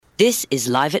This is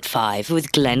Live at 5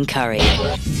 with Glenn Curry.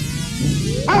 What do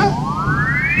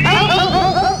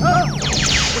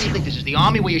you think this is, the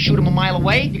army where you shoot them a mile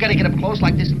away? You gotta get up close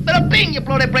like this. Bada bing! You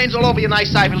blow their brains all over your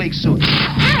nice Ivy League suit.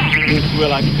 You feel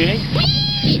like pig?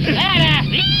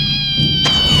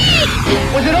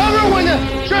 Was it over when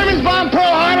the Germans bombed Pearl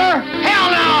Harbor?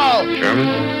 Hell no!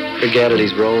 German? Forget it,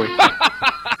 he's rolling.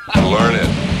 Learn it,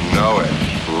 know it,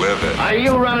 live it. Are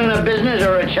you running a business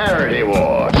or a charity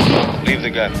war? Leave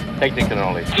the gun. Take the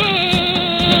cannoli.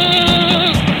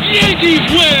 Yankees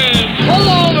win! Pull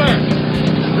over!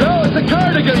 No, it's a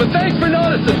cardigan, but thanks for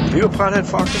noticing. Are you a pothead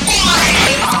fucker?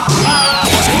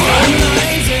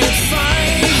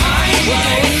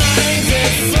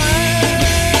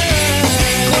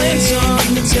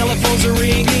 The telephones are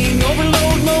ringing,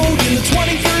 overload mode in the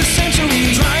 21st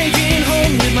century. Driving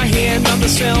home with my hand on the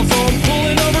cell phone,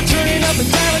 pulling over, turning up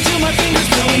and down until my fingers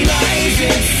go live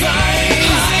at 5.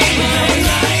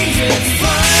 Live at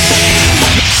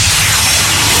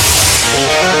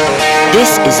 5.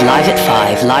 This is Live at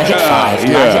 5, Live at 5,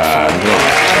 Live at 5.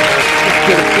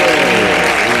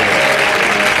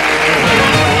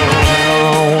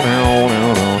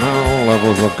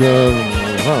 Levels look good.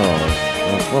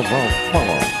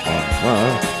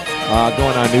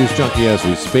 Going on News Junkie as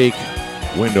we speak.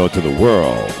 Window to the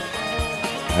world.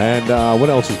 And what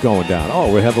else is going down?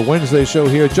 Oh, we have a Wednesday show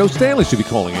here. Joe Stanley should be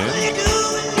calling in.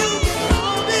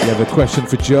 You have a question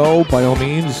for Joe? By all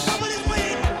means,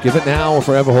 give it now or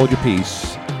forever hold your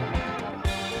peace.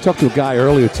 Talked to a guy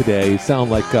earlier today. He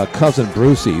sounded like Cousin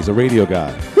Brucey. He's a radio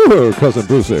guy. Cousin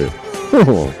Brucey.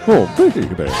 Thank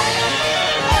you, baby.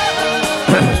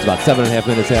 It's about 7.5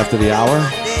 minutes after the hour.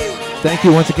 Thank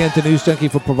you once again to News Junkie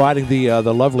for providing the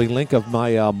lovely link of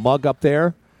my mug up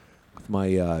there. With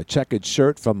my checkered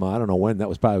shirt from, I don't know when, that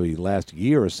was probably last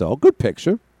year or so. Good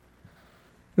picture. You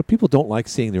know, people don't like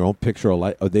seeing their own picture,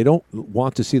 or they don't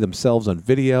want to see themselves on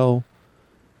video.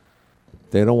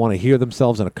 They don't want to hear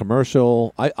themselves in a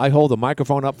commercial. I hold a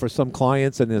microphone up for some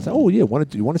clients, and they say, oh, yeah,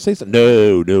 do you want to say something?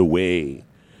 No way.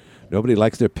 Nobody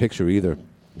likes their picture either.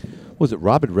 Was it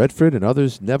Robert Redford and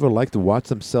others never liked to watch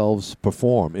themselves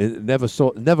perform?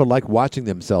 Never liked watching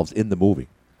themselves in the movie.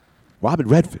 Robert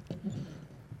Redford,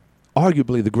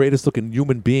 arguably the greatest looking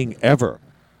human being ever.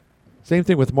 Same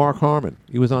thing with Mark Harmon.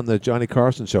 He was on the Johnny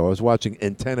Carson show. I was watching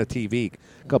Antenna TV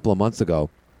a couple of months ago,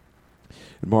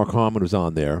 and Mark Harmon was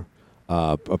on there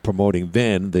promoting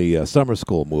then the summer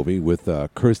school movie with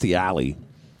Kirstie Alley.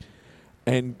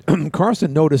 And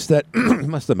Carson noticed that,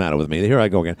 what's the matter with me? Here I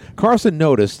go again. Carson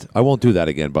noticed, I won't do that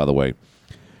again, by the way.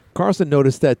 Carson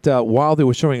noticed that while they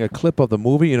were showing a clip of the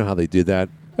movie, you know how they did that?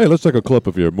 Hey, let's take a clip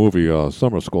of your movie,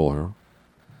 Summer School here.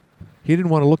 He didn't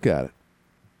want to look at it.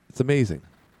 It's amazing.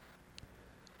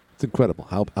 It's incredible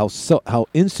how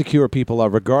insecure people are,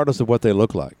 regardless of what they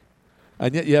look like.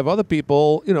 And yet you have other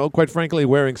people, you know, quite frankly,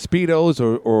 wearing Speedos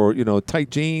or you know, tight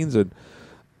jeans and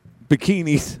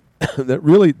bikinis that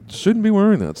really shouldn't be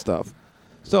wearing that stuff.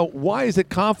 So why is it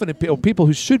confident people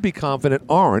who should be confident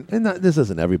aren't? And this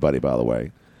isn't everybody, by the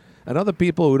way. And other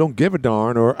people who don't give a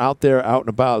darn are out there, out and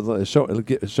about,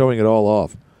 showing it all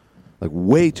off. Like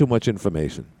way too much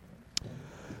information.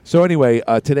 So anyway,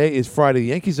 today is Friday. The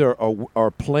Yankees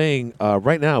are playing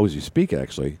right now as you speak,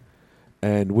 actually,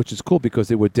 and which is cool because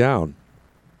they were down.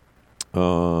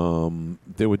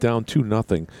 They were down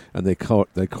 2-0, and they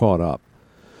caught up.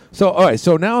 So all right,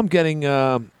 so now I'm getting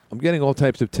all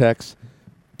types of texts,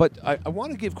 but I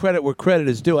want to give credit where credit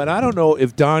is due, and I don't know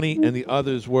if Donnie and the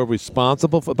others were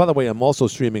responsible for. By the way, I'm also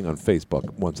streaming on Facebook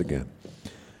once again.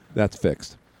 That's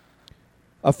fixed.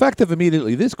 Effective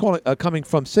immediately. This coming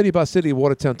from City by City,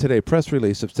 Watertown Today, press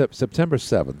release of September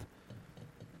 7th.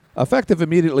 Effective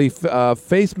immediately,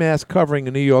 face mask covering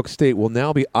in New York State will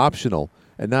now be optional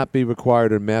and not be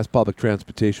required in mass public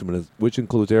transportation, which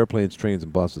includes airplanes, trains,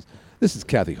 and buses. This is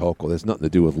Kathy Hochul. There's nothing to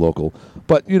do with local.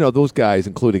 But, you know, those guys,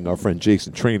 including our friend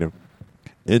Jason Trainer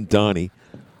and Donnie,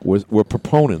 were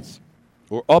proponents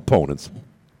or opponents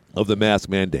of the mask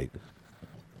mandate.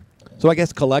 So I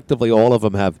guess collectively all of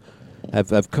them have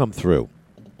come through,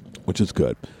 which is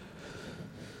good.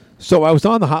 So I was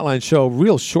on the Hotline show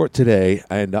real short today,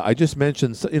 and I just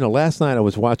mentioned, you know, last night I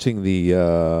was watching the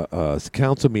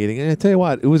council meeting, and I tell you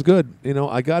what, it was good. You know,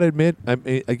 I got to admit,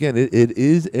 again, it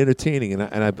is entertaining,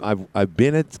 and I've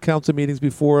been at council meetings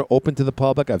before, open to the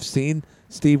public. I've seen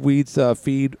Steve Weed's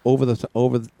feed over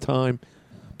the time,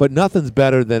 but nothing's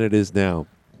better than it is now.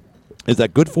 Is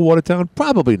that good for Watertown?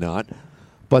 Probably not.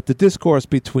 But the discourse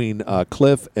between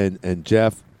Cliff and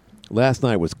Jeff last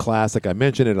night was classic. I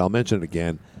mentioned it. I'll mention it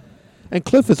again. And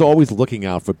Cliff is always looking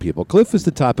out for people. Cliff is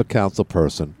the type of council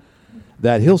person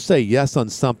that he'll say yes on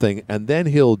something and then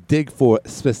he'll dig for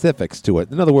specifics to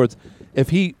it. In other words, if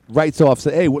he writes off,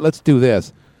 say, hey, let's do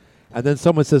this, and then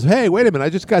someone says, hey, wait a minute, I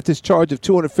just got this charge of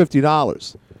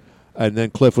 $250. And then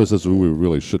Cliff says, well, we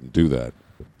really shouldn't do that.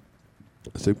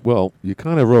 I say, well, you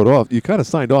kind of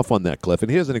signed off on that, Cliff.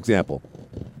 And here's an example.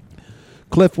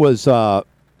 Cliff was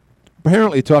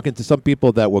apparently talking to some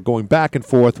people that were going back and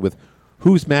forth with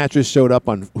whose mattress showed up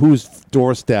on whose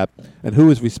doorstep and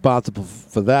who is responsible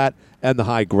for that and the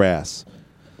high grass.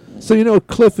 So,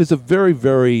 Cliff is a very,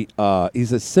 very,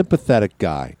 he's a sympathetic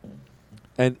guy.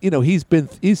 And,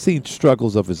 he's seen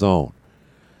struggles of his own.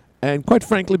 And quite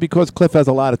frankly, because Cliff has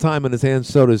a lot of time on his hands,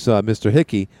 so does Mr.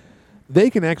 Hickey, they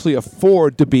can actually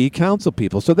afford to be council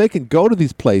people. So they can go to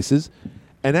these places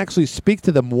and actually speak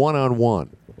to them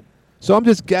one-on-one. So I'm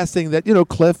just guessing that,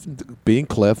 Cliff, being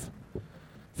Cliff,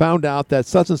 found out that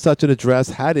such and such an address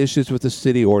had issues with the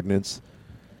city ordinance,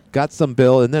 got some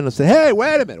bill, and then he'll say, hey,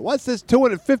 wait a minute, what's this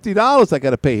 $250 I got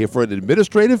to pay here for an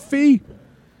administrative fee?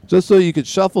 Just so you could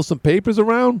shuffle some papers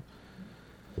around?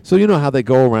 So you know how they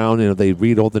go around, they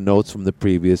read all the notes from the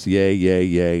previous,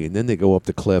 yay, and then they go up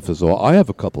to Cliff and say, I have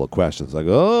a couple of questions. I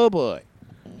go, oh, boy,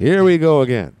 here we go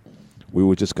again. We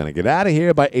were just going to get out of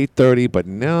here by 8:30, but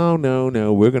no,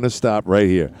 we're going to stop right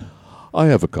here. I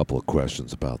have a couple of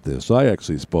questions about this. I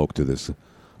actually spoke to this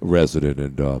resident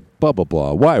and blah, blah,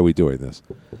 blah. Why are we doing this?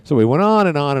 So we went on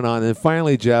and on and on, and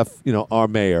finally Jeff, our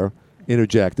mayor,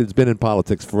 interjected. He's been in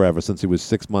politics forever, since he was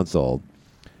 6 months old.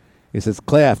 He says,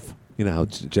 Cliff, how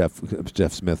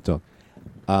Jeff Smith talked.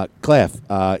 Cliff,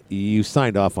 you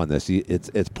signed off on this.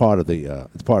 It's part of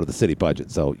the city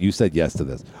budget, so you said yes to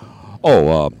this.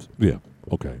 Oh, yeah,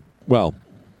 okay. Well,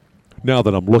 now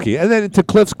that I'm looking, and then to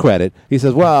Cliff's credit, he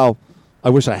says, well,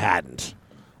 I wish I hadn't.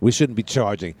 We shouldn't be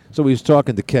charging. So he was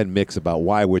talking to Ken Mix about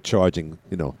why we're charging,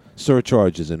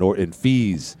 surcharges and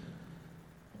fees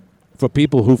for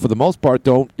people who, for the most part,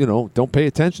 don't pay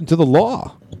attention to the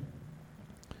law.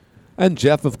 And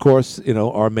Jeff, of course,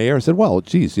 our mayor said, well,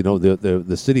 geez,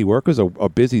 the city workers are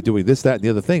busy doing this, that, and the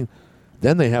other thing.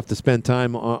 Then they have to spend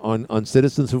time on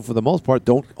citizens who, for the most part,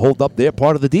 don't hold up their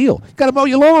part of the deal. You got to mow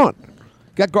your lawn.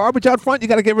 Got garbage out front, you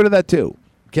got to get rid of that too.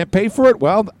 Can't pay for it?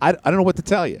 Well, I don't know what to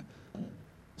tell you.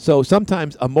 So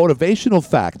sometimes a motivational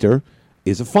factor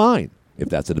is a fine, if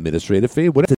that's an administrative fee.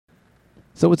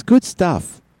 So it's good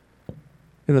stuff.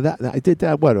 I did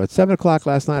that, at 7 o'clock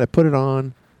last night, I put it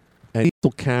on. And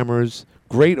cameras,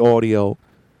 great audio,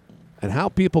 and how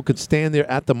people could stand there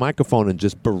at the microphone and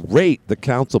just berate the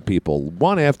council people,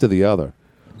 one after the other.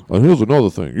 And here's another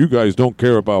thing. You guys don't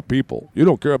care about people. You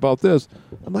don't care about this.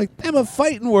 I'm like, them are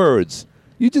fighting words.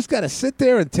 You just got to sit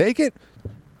there and take it?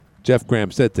 Jeff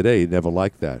Graham said today he never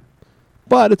liked that.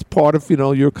 But it's part of,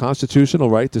 your constitutional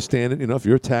right to stand, if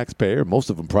you're a taxpayer. Most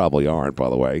of them probably aren't, by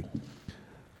the way.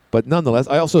 But nonetheless,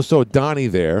 I also saw Donnie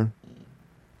there.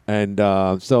 And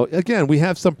so, again, we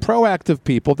have some proactive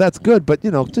people. That's good. But,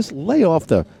 just lay off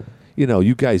the,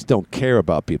 you guys don't care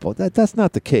about people. That's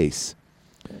not the case.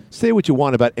 Say what you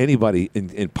want about anybody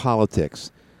in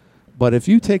politics. But if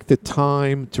you take the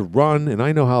time to run, and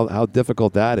I know how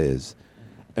difficult that is,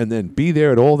 and then be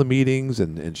there at all the meetings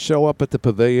and show up at the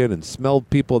pavilion and smell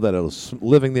people that are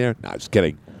living there. No, I'm just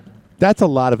kidding. That's a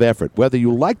lot of effort, whether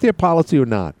you like their policy or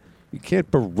not. You can't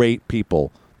berate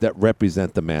people that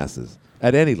represent the masses.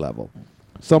 At any level.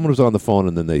 Someone was on the phone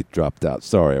and then they dropped out.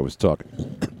 Sorry, I was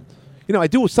talking. I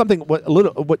do something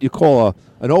what you call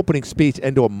an opening speech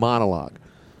into a monologue,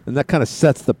 and that kind of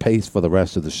sets the pace for the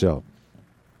rest of the show.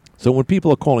 So when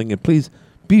people are calling in, please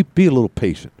be a little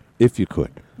patient, if you could.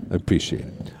 I appreciate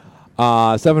it.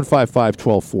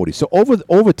 755-1240. So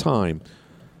over time,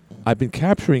 I've been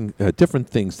capturing different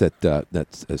things that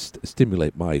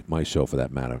stimulate my show, for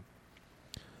that matter.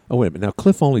 Oh, wait a minute. Now,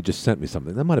 Cliff only just sent me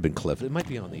something. That might have been Cliff. It might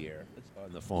be on the air. It's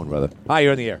on the phone, rather. Hi,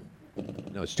 you're on the air.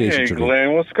 No, it's Jason Trevino. Hey,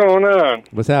 Glenn, what's going on?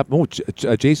 What's happening?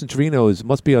 Oh, Jason Trevino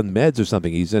must be on meds or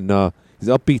something. He's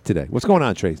upbeat today. What's going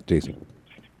on, Jason?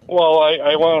 Well,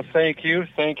 I want to thank you.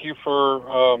 Thank you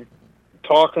for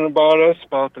talking about us,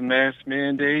 about the mask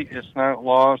mandate. It's not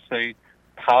law, it's a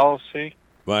policy.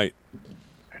 Right.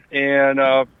 And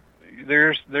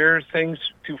there's things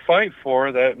to fight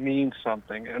for that means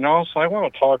something. And also, I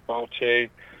want to talk about, Jay,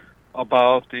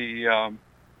 about the,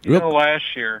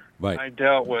 last year, right. I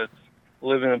dealt with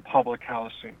living in public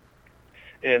housing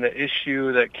and the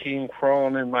issue that came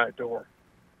crawling in my door.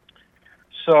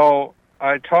 So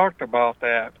I talked about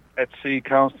that at city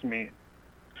council meeting.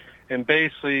 And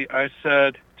basically, I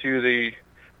said to the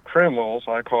criminals,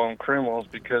 I call them criminals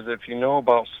because if you know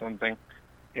about something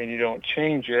and you don't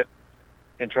change it,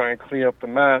 and try and clean up the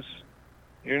mess,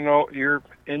 you're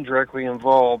indirectly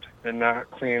involved in not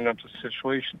cleaning up the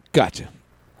situation. Gotcha.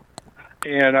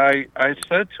 And I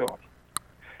said to them,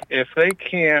 if they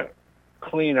can't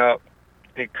clean up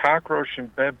a cockroach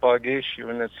and bed bug issue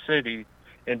in the city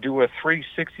and do a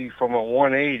 360 from a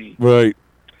 180, right,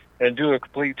 and do a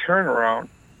complete turnaround,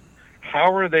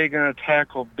 how are they going to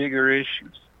tackle bigger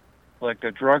issues like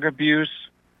the drug abuse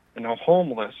and the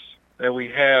homeless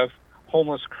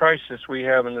crisis we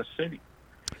have in the city?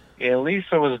 And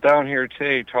Lisa was down here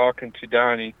today talking to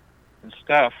Donnie and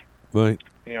Steph. Right.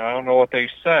 I don't know what they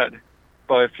said,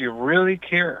 but if you really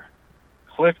care,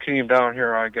 Cliff came down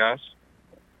here, I guess,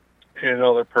 and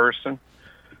another person,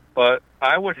 but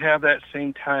I would have that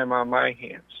same time on my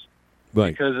hands.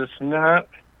 Right. Because it's not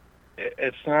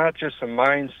just a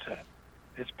mindset.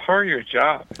 It's part of your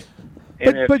job.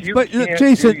 And if you can't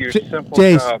Jason, do your simple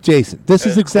job Jason, this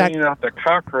is exactly cleaning up the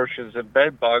cockroaches and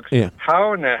bed bugs. Yeah.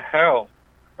 How in the hell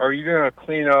are you going to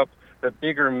clean up the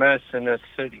bigger mess in this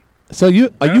city? So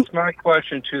That's my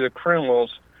question to the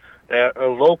criminals that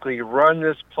locally run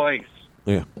this place.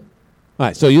 Yeah. All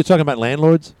right. So you're talking about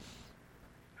landlords?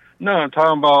 No, I'm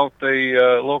talking about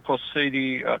the local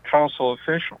city council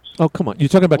officials. Oh, come on. You're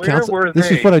talking about council? Where were this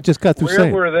they? is what I just got through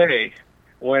saying. Where were they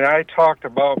when I talked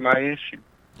about my issue?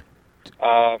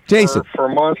 Jason. For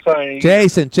months on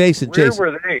Jason. Where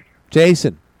were they?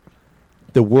 Jason,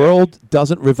 the world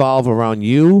doesn't revolve around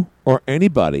you or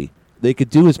anybody. They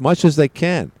could do as much as they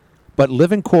can. But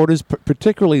living quarters,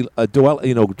 particularly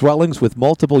dwellings with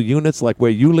multiple units like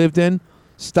where you lived in,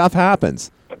 stuff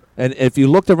happens. And if you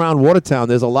looked around Watertown,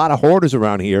 there's a lot of hoarders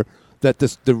around here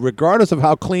that regardless of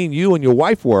how clean you and your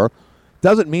wife were,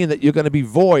 doesn't mean that you're going to be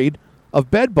void of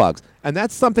bed bugs. And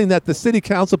that's something that the city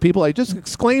council people, I just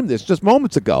exclaimed this just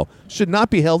moments ago, should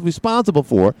not be held responsible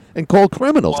for and called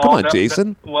criminals. Come on,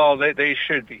 Jason. They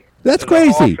should be. That's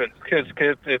crazy. Because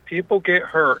if people get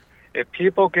hurt, if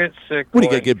people get sick... What, are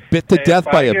you going to get bit to death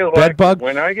by a bed bug?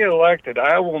 When I get elected,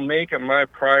 I will make it my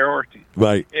priority.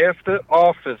 Right. If the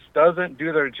office doesn't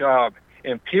do their job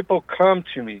and people come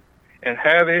to me and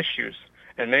have issues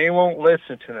and they won't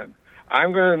listen to them,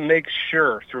 I'm going to make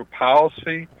sure through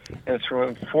policy and through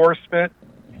enforcement,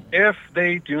 if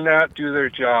they do not do their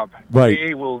job, right,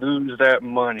 they will lose that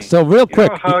money. So real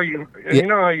quick... You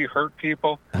know how you hurt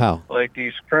people? How? Like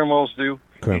these criminals do?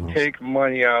 Criminals. You take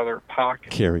money out of their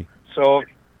pocket. Carry. So if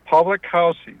public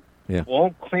housing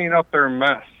won't clean up their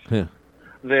mess,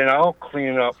 then I'll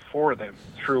clean up for them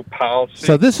through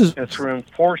policy and through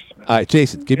enforcement. All right,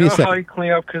 Jason, give me a second. How you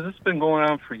clean up? Because it's been going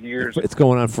on for years. It's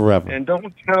going on forever. And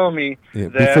don't tell me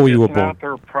that before you were it's born. not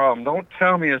their problem. Don't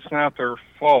tell me it's not their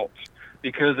fault.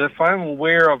 Because if I'm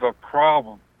aware of a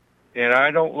problem and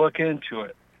I don't look into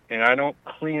it and I don't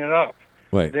clean it up,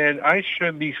 then I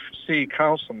should be city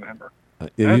council member.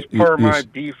 That's part of my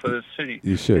beef for the city.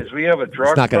 You should. Is we have a drug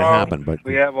it's not going to problem. happen, but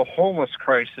we have a homeless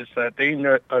crisis that they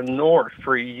ignored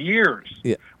for years.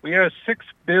 Yeah. We had 6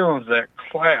 bills that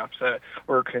collapsed, that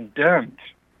were condemned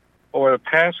over the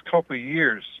past couple of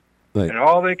years. Right. And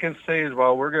all they can say is,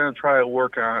 well, we're going to try to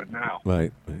work on it now.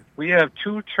 Right. We have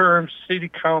 2-term city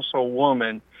council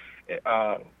woman,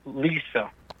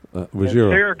 Lisa, and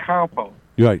Sarah Campo,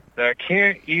 that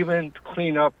can't even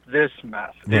clean up this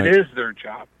mess. Right. It is their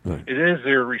job. Right. It is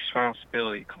their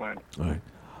responsibility, Clint. All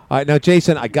right, now,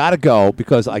 Jason, I got to go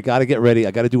because I got to get ready.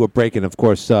 I got to do a break, and, of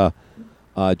course,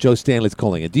 Joe Stanley's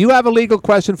calling it. Do you have a legal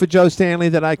question for Joe Stanley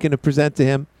that I can present to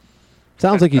him?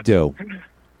 Sounds like you do.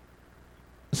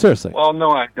 Seriously. Well,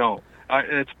 no, I don't.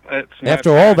 It's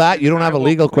after all that, you don't have a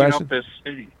legal question? Up this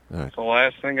city. All right. It's the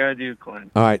last thing I do,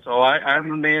 Clint. All right. So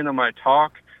I'm a man of my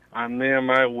talk. I'm a man of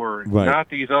my word. Right. Not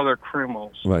these other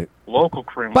criminals. Right. Local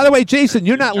criminals. By the way, Jason,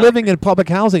 you're not living in public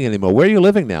housing anymore. Where are you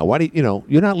living now? Why do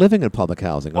you're not living in public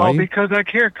housing, are you? Well, because I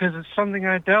care, because it's something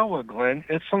I dealt with, Glenn.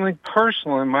 It's something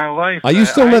personal in my life. Are you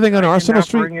still living on Arsenal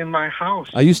Street? Bring in my house.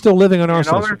 Are you still living on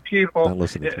Arsenal Street?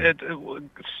 And other people,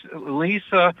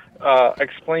 Lisa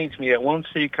explained to me at one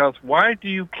city council, why do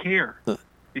you care?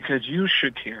 Because you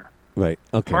should care. Right.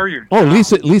 Okay. Part of your oh,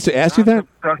 job, Lisa asked you that?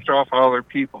 Pressure off other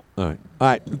people. All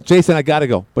right, Jason, I got to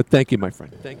go, but thank you, my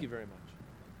friend. Thank you very much.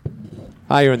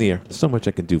 Hi, you're in the air. There's so much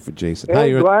I can do for Jason.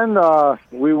 Hey, Glenn,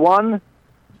 we won.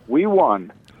 We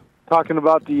won. Talking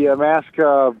about the mask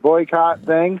boycott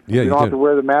thing. Yeah, you don't have to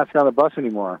wear the mask on the bus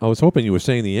anymore. I was hoping you were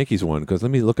saying the Yankees won, because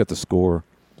let me look at the score.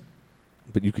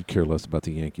 But you could care less about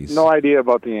the Yankees. No idea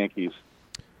about the Yankees.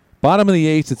 Bottom of the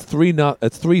eighth, it's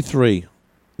 3-3.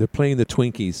 They're playing the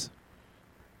Twinkies.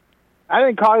 I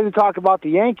didn't call you to talk about the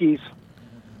Yankees.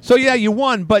 So, yeah, you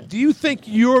won, but do you think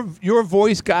your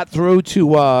voice got through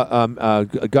to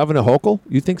Governor Hochul?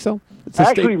 You think so?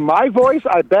 Actually, my voice,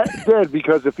 I bet did,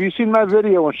 because if you've seen my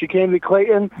video when she came to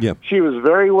Clayton, she was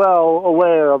very well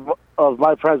aware of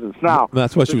my presence. Now,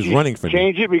 that's why she was running for me.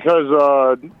 Change it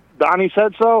because Donnie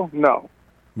said so? No.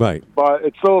 Right. But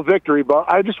it's still a victory. But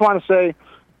I just want to say,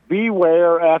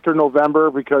 beware after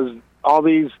November, because all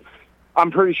these,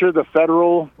 I'm pretty sure the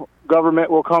federal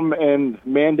government will come and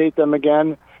mandate them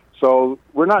again. So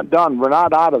we're not done. We're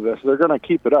not out of this. They're going to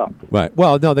keep it up. Right.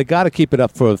 Well, no, they got to keep it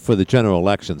up for the general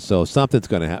election. So something's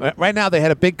going to happen. Right now, they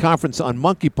had a big conference on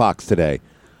monkeypox today,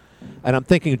 and I'm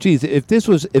thinking, geez, if this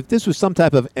was some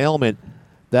type of ailment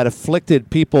that afflicted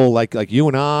people like you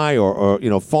and I,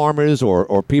 or farmers,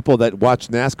 or people that watch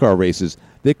NASCAR races,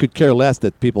 they could care less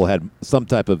that people had some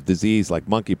type of disease like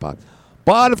monkeypox.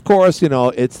 But of course,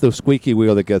 it's the squeaky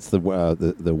wheel that gets the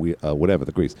whatever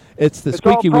the grease. It's the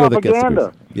squeaky wheel that gets the grease.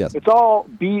 Yes, it's all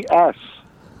BS.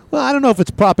 Well, I don't know if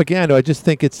it's propaganda. I just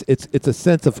think it's a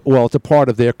sense of, well, it's a part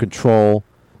of their control.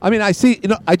 I mean, I see.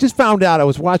 I just found out. I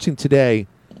was watching today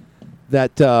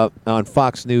that on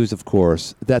Fox News, of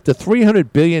course, that the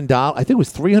 $300 billion, I think it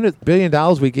was $300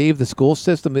 billion we gave the school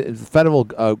system, federal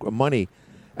money,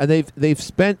 and they've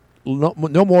spent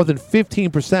no more than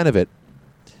 15% of it.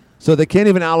 So they can't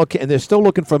even allocate, and they're still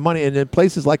looking for money. And in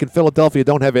places like in Philadelphia,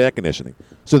 don't have air conditioning,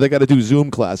 so they got to do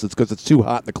Zoom classes because it's too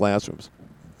hot in the classrooms.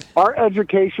 Our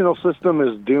educational system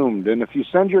is doomed, and if you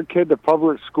send your kid to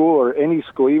public school or any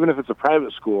school, even if it's a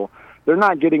private school, they're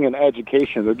not getting an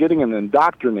education; they're getting an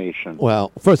indoctrination.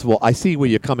 Well, first of all, I see where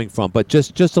you're coming from, but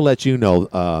just to let you know,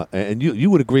 and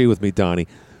you would agree with me, Donnie,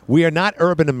 we are not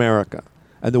urban America.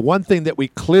 And the one thing that we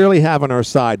clearly have on our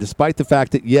side, despite the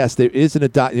fact that, yes, there is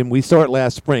and we saw it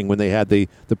last spring when they had the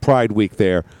Pride Week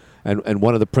there, and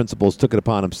one of the principals took it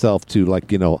upon himself to,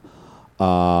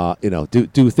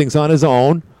 do things on his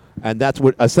own, and that's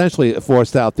what essentially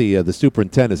forced out the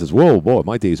superintendent. Says, whoa, boy,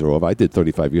 my days are over. I did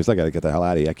 35 years. I got to get the hell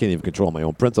out of here. I can't even control my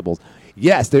own principals.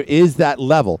 Yes, there is that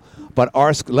level, but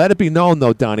let it be known,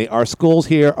 though, Donnie, our schools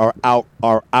here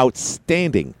are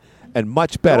outstanding. And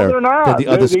much better than the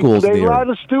other schools in the area. They lie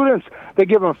to students. They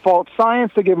give them false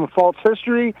science. They give them false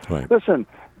history. Right. Listen,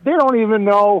 they don't even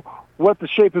know what the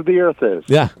shape of the earth is.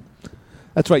 Yeah,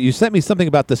 that's right. You sent me something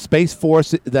about the Space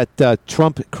Force that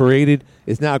Trump created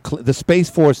is now the Space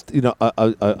Force.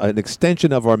 An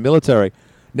extension of our military.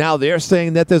 Now they're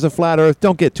saying that there's a flat Earth.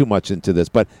 Don't get too much into this,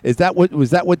 but was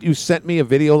that what you sent me, a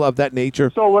video of that nature?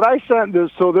 So what I sent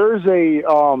is, there's a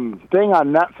thing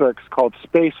on Netflix called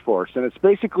Space Force, and it's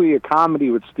basically a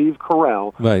comedy with Steve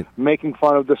Carell making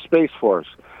fun of the Space Force.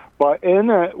 But in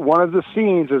one of the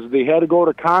scenes is they had to go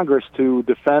to Congress to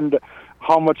defend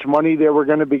how much money they were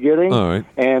going to be getting. All right.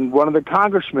 And one of the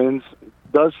congressmen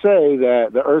does say that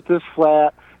the Earth is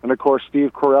flat, and of course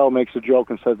Steve Carell makes a joke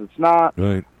and says it's not.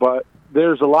 Right. But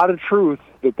there's a lot of truth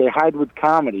that they hide with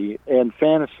comedy and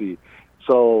fantasy.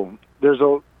 So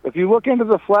if you look into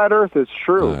the flat Earth, it's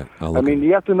true. Right, I mean,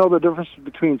 you have to know the difference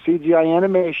between CGI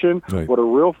animation, what a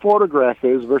real photograph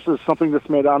is, versus something that's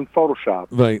made on Photoshop.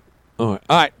 Right. All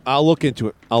right. I'll look into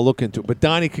it. But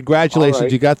Donnie, congratulations!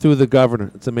 Right. You got through the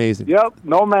governor. It's amazing. Yep.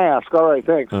 No mask. All right.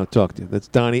 Thanks. I'll talk to you. That's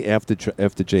Donnie after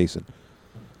Jason.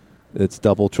 It's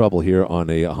double trouble here on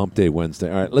a Hump Day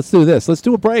Wednesday. All right. Let's do this. Let's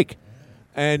do a break.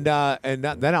 And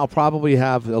then I'll probably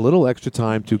have a little extra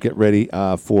time to get ready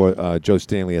for Joe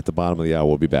Stanley at the bottom of the hour.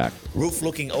 We'll be back. Roof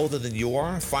looking older than you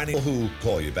are? Finding who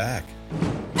call you back.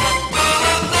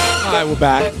 All right, we're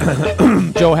back.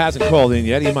 Joe hasn't called in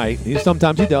yet. He might.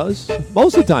 Sometimes he does.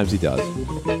 Most of the times he does.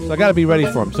 So I got to be ready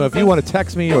for him. So if you want to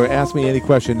text me or ask me any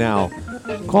question now,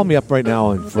 call me up right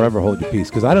now and forever hold your peace,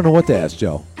 because I don't know what to ask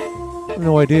Joe. I have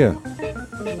no idea.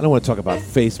 I don't want to talk about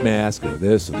face mask or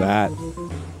this or that.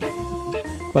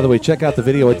 By the way, check out the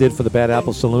video I did for the Bad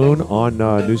Apple Saloon on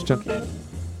News Junkie.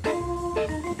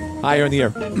 Hi, you're in the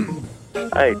air.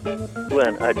 Hi,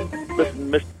 Glenn.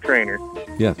 Listen, Mr. Trainer.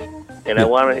 Yeah. And I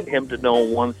wanted him to know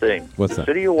one thing. What's that?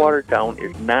 The city of Watertown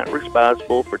is not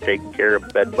responsible for taking care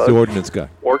of bed bugs the ordinance guy.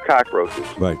 or cockroaches.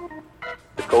 Right.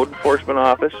 The code enforcement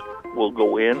office will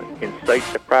go in and cite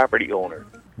the property owner.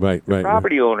 Right. The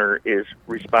property owner is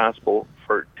responsible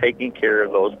for taking care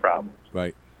of those problems.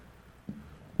 Right.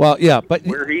 Well, yeah, but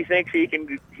where he thinks he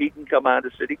can come on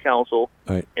to city council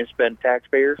and spend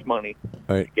taxpayers' money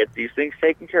to get these things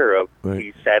taken care of,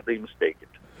 he's sadly mistaken.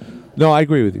 No, I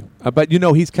agree with you. But,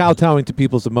 he's kowtowing to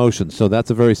people's emotions, so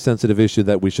that's a very sensitive issue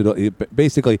that we should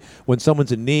basically, when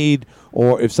someone's in need,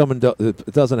 or if someone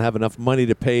doesn't have enough money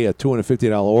to pay a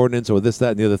 $250 ordinance or this,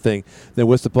 that, and the other thing, then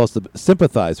we're supposed to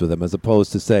sympathize with them, as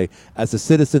opposed to say, as a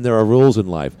citizen, there are rules in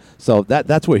life. So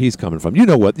that's where he's coming from. You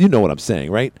know what I'm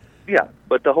saying, right? Yeah,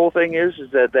 but the whole thing is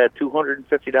that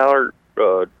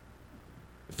 $250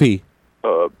 fee.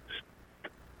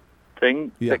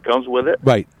 thing that comes with it.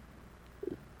 Right.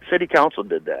 City Council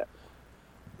did that.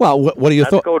 Well, what are your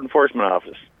thoughts? Code Enforcement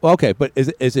Office. Well, okay, but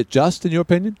is it just in your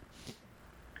opinion?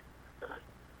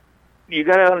 You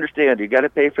got to understand, you got to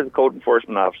pay for the code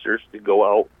enforcement officers to go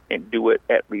out and do it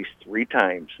at least 3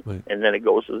 times, right. And then it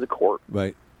goes to the court.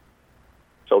 Right.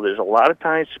 So there's a lot of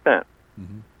time spent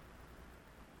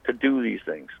to do these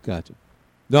things. Gotcha.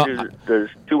 No, does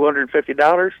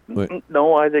 $250? Right.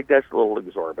 No, I think that's a little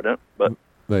exorbitant, but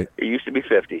right. It used to be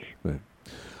 $50. Right.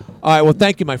 All right. Well,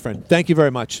 thank you, my friend. Thank you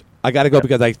very much. I got to go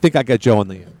because I think I got Joe on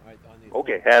the air.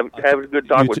 Okay. Have a good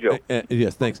talk with Joe.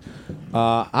 Yes. Thanks.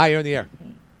 Hi, you're on the air.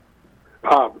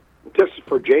 This is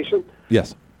for Jason.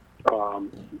 Yes.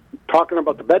 Talking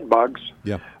about the bed bugs.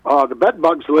 Yeah. The bed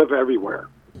bugs live everywhere.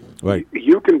 Right.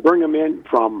 You can bring them in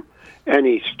from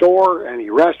any store, any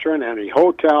restaurant, any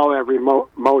hotel, every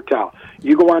motel.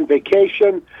 You go on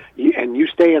vacation and you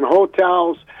stay in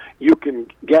hotels, you can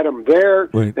get them there.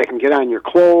 Right. They can get on your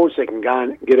clothes. They can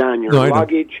get on your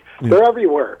luggage. Yeah. They're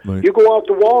everywhere. Right. You go out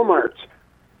to Walmart's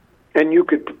and you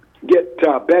could get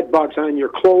bed bugs on your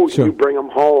clothes. Sure. And you bring them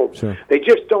home. Sure. They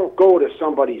just don't go to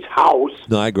somebody's house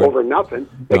I agree. over nothing.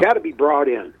 They got to be brought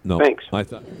in. No. Thanks.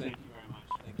 Thank you very much.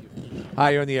 Thank you. Hi,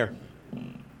 you're on the air.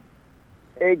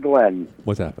 Hey, Glenn.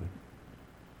 What's happening?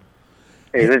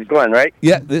 Hey, this is Glenn, right?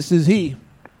 Yeah, this is he.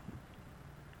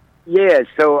 Yeah,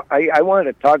 so I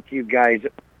wanted to talk to you guys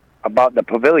about the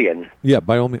pavilion. Yeah,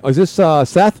 by all means. Is this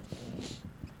Seth?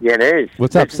 Yeah, it is.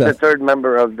 What's up, This is Seth? the third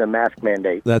member of the mask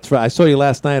mandate. That's right. I saw you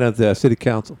last night at the city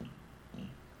council.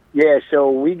 Yeah,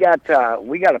 so we got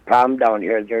a problem down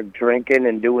here. They're drinking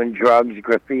and doing drugs,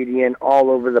 graffitiing all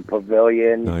over the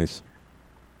pavilion. Nice.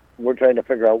 We're trying to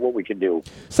figure out what we can do.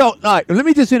 So, all right, let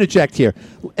me just interject here.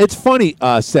 It's funny,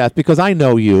 Seth, because I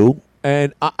know you,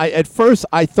 and I at first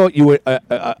I thought you were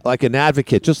like an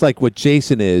advocate, just like what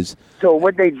Jason is. So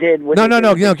what they did?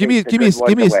 No. Give me.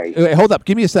 Hold up.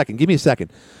 Give me a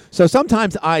second. So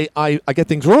sometimes I get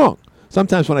things wrong.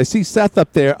 Sometimes when I see Seth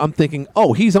up there, I'm thinking,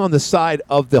 oh, he's on the side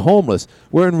of the homeless.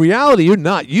 Where in reality, you're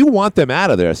not. You want them out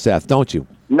of there, Seth, don't you?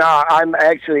 No, I'm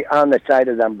actually on the side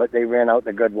of them, but they ran out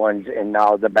the good ones, and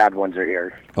now the bad ones are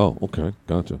here. Oh, okay.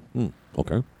 Gotcha.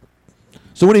 Okay.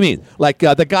 So what do you mean? Like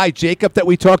the guy Jacob that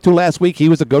we talked to last week, he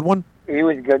was a good one? He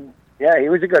was good. Yeah, he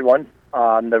was a good one.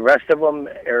 The rest of them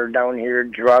are down here,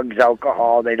 drugs,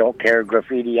 alcohol. They don't care,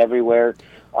 graffiti everywhere.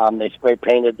 They spray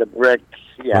painted the bricks.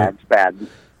 Yeah, Right. It's bad.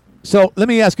 So let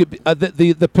me ask you,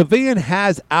 the pavilion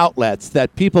has outlets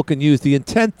that people can use. The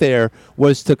intent there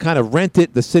was to kind of rent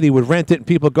it. The city would rent it, and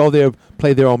people go there,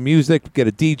 play their own music, get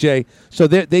a DJ. So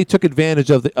they took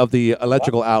advantage of the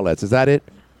electrical outlets. Is that it?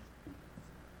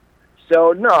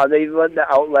 So, no, they let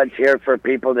the outlets here for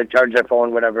people to charge their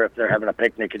phone, whatever, if they're having a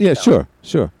picnic and Yeah, stuff.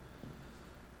 sure.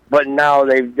 But now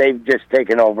they've just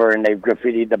taken over, and they've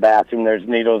graffitied the bathroom. There's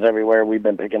needles everywhere. We've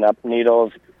been picking up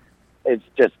needles. It's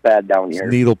just bad down here.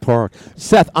 Needle Park.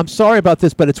 Seth, I'm sorry about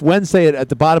this, but it's Wednesday at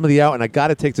the bottom of the hour, and I got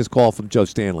to take this call from Joe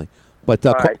Stanley. But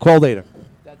right. call later.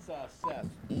 That's Seth.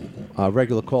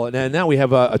 Regular call. And now we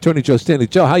have Attorney Joe Stanley.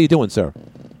 Joe, how you doing, sir?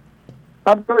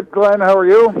 I'm good, Glenn. How are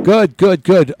you?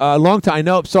 Good. Long time. I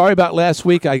know. Sorry about last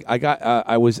week.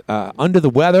 I was under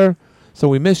the weather, so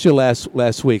we missed you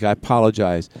last week. I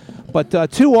apologize.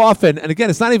 But too often, and again,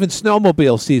 it's not even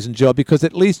snowmobile season, Joe, because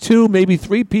at least 2, maybe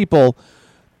 3 people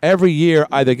every year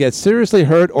either get seriously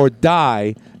hurt or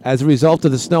die as a result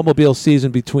of the snowmobile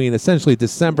season between essentially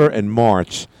December and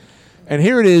March. And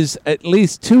here it is, at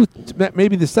least 2,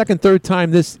 maybe the second, third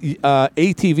time this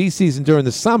ATV season during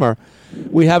the summer.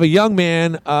 We have a young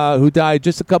man who died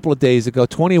just a couple of days ago,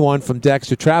 21, from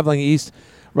Dexter, traveling east,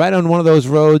 right on one of those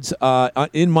roads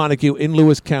in Montague, in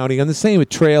Lewis County, on the same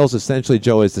trails, essentially,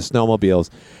 Joe, as the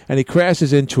snowmobiles. And he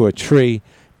crashes into a tree,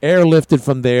 airlifted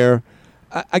from there.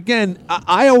 Again,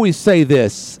 I always say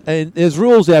this, and there's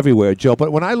rules everywhere, Joe,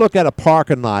 but when I look at a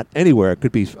parking lot anywhere, it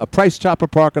could be a Price Chopper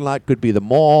parking lot, could be the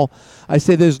mall, I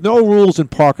say there's no rules in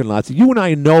parking lots. You and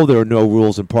I know there are no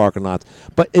rules in parking lots,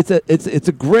 but it's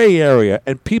a gray area,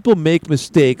 and people make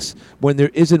mistakes when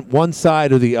there isn't one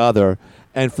side or the other.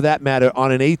 And for that matter,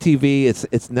 on an ATV,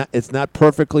 it's not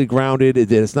perfectly grounded.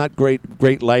 It's not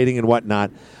great lighting and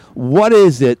whatnot. What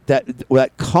is it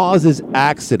that causes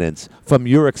accidents from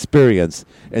your experience?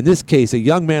 In this case, a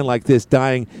young man like this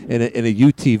dying in a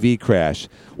UTV crash.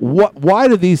 Why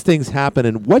do these things happen,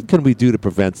 and what can we do to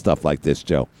prevent stuff like this,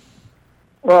 Joe?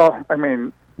 Well, I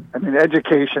mean,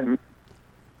 education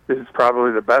is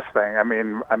probably the best thing. I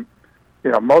mean,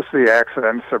 most of the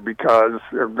accidents are because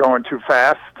they're going too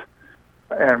fast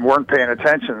and weren't paying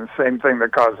attention. Same thing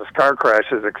that causes car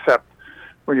crashes, except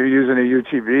when you're using a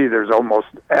UTV, there's almost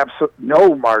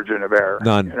no margin of error.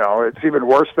 None. You know, it's even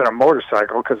worse than a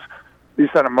motorcycle because at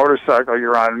least on a motorcycle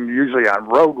you're usually on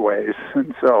roadways,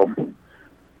 and so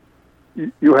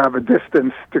you have a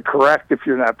distance to correct if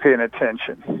you're not paying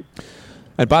attention.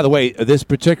 And by the way, this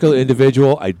particular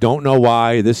individual, I don't know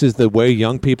why, this is the way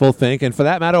young people think, and for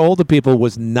that matter, older people,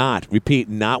 was not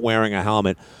wearing a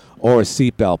helmet or a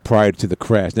seatbelt prior to the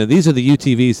crash. Now, these are the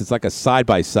UTVs. It's like a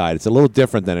side-by-side. It's a little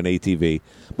different than an ATV.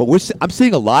 But I'm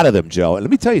seeing a lot of them, Joe. And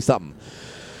let me tell you something.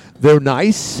 They're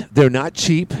nice. They're not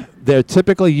cheap. They're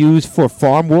typically used for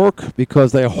farm work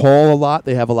because they haul a lot.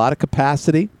 They have a lot of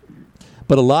capacity.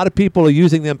 But a lot of people are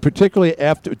using them, particularly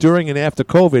during and after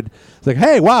COVID. It's like,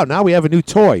 hey, wow, now we have a new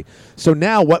toy. So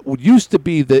now what used to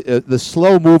be the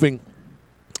slow-moving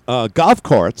golf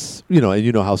carts, and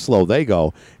you know how slow they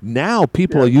go. Now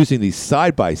people are using these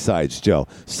side-by-sides, Joe.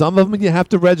 Some of them you have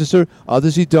to register,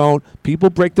 others you don't. People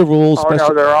break the rules. Oh,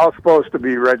 no, they're all supposed to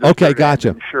be registered. Okay, gotcha.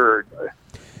 And insured.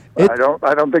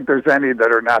 I don't think there's any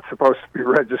that are not supposed to be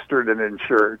registered and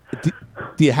insured.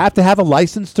 Do you have to have a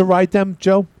license to ride them,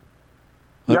 Joe?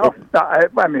 No,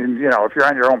 I mean, if you're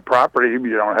on your own property,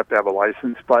 you don't have to have a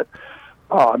license, but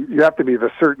you have to be of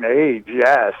a certain age,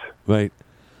 yes. Right.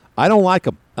 I don't like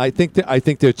them. I think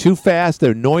they're too fast.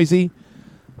 They're noisy.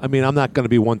 I mean, I'm not going to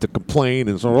be one to complain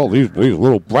and say, "Oh, these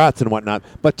little brats and whatnot."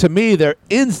 But to me, they're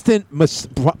instant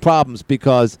problems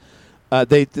because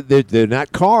they're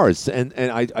not cars, and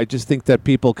I just think that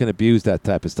people can abuse that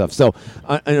type of stuff. So,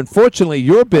 and unfortunately,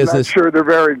 your business. I'm not sure they're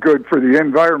very good for the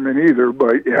environment either,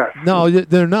 but yes. No,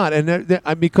 they're not,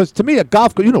 and because to me, a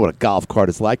golf cart. You know what a golf cart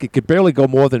is like. It could barely go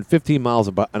more than 15 miles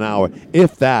an hour,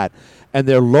 if that. And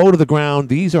they're low to the ground.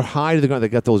 These are high to the ground. They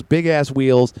got those big-ass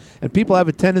wheels. And people have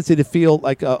a tendency to feel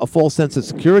like a false sense of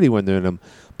security when they're in them.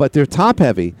 But they're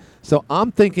top-heavy. So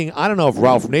I'm thinking, I don't know if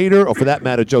Ralph Nader or, for that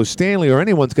matter, Joe Stanley or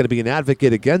anyone's going to be an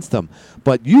advocate against them.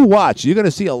 But you watch. You're going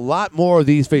to see a lot more of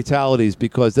these fatalities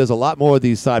because there's a lot more of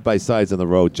these side-by-sides on the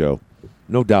road, Joe.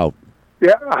 No doubt.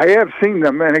 Yeah, I have seen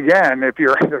them. And, again,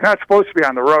 they're not supposed to be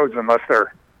on the roads unless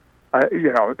they're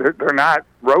not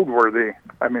roadworthy.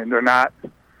 I mean, they're not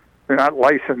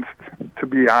licensed to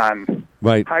be on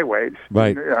highways.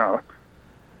 Right.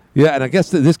 Yeah, and I guess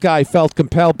this guy felt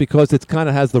compelled because it kind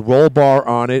of has the roll bar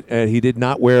on it, and he did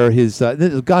not wear his.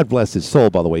 God bless his soul,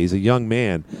 by the way. He's a young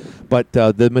man, but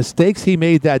the mistakes he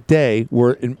made that day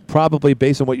were probably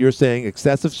based on what you're saying,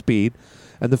 excessive speed,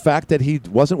 and the fact that he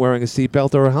wasn't wearing a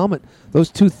seatbelt or a helmet.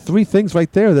 Those three things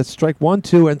right there. That's strike 1,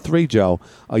 2, and 3, Joe.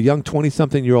 A young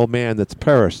 20-something-year-old man that's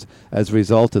perished as a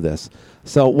result of this.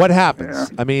 So what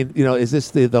happens? Yeah. I mean, is this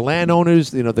the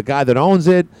landowners? The guy that owns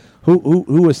it,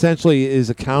 who essentially is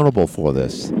accountable for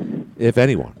this, if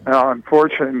anyone?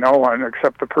 Unfortunately, no one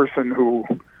except the person who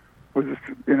was,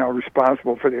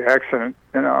 responsible for the accident.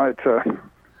 I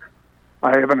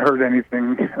haven't heard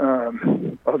anything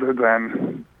other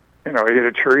than, he hit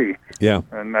a tree. Yeah,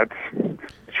 and it's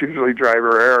usually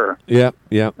driver error. Yeah.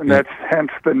 And that's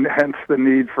hence the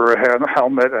need for a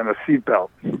helmet and a seatbelt.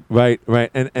 Right.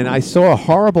 And I saw a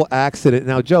horrible accident.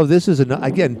 Now, Joe, this is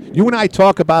again. You and I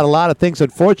talk about a lot of things.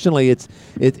 Unfortunately,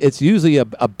 it's usually a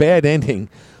bad ending.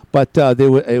 But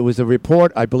it was a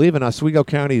report, I believe, in Oswego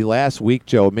County last week,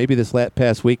 Joe, maybe this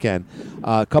past weekend.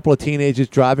 A couple of teenagers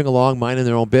driving along, minding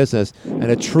their own business, and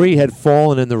a tree had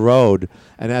fallen in the road.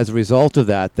 And as a result of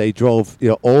that, they drove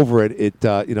over it.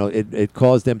 It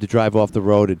caused them to drive off the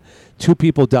road, and 2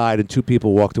 people died and 2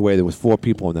 people walked away. There was 4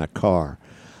 people in that car.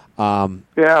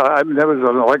 There was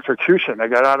an electrocution. They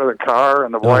got out of the car,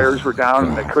 and the wires were down,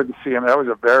 and they couldn't see him. That was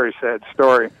a very sad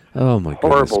story. Oh, my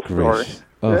goodness. Horrible story.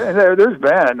 Oh. And there's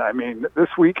been, this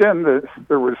weekend,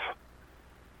 there was,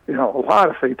 a lot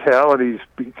of fatalities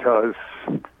because,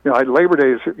 Labor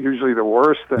Day is usually the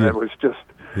worst, and it was just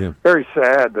very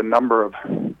sad, the number of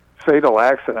fatal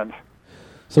accidents.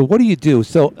 So what do you do?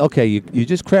 So, okay, you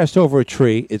just crashed over a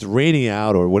tree. It's raining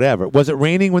out or whatever. Was it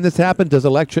raining when this happened? Does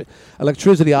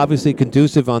electricity obviously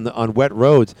conducive on wet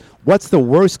roads? What's the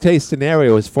worst case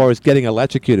scenario as far as getting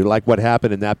electrocuted, like what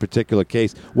happened in that particular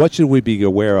case? What should we be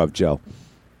aware of, Joe?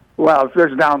 Well, if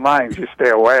there's down lines, you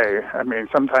stay away. I mean,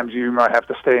 sometimes you might have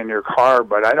to stay in your car,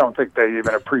 but I don't think they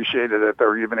even appreciated that there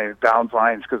were even any down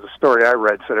lines because the story I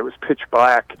read said it was pitch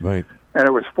black. Right. And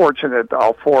it was fortunate that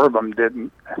all 4 of them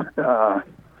didn't because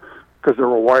there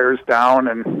were wires down,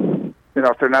 and,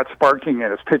 if they're not sparking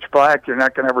and it's pitch black, you're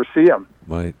not going to ever see them.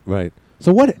 Right.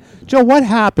 So what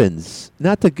happens,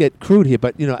 not to get crude here,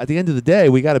 but, at the end of the day,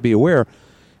 we got to be aware,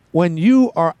 when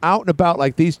you are out and about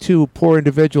like these 2 poor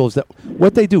individuals,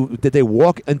 what they do, did they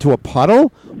walk into a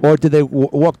puddle or did they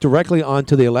walk directly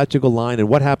onto the electrical line, and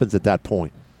what happens at that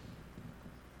point?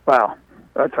 Well,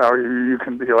 That's how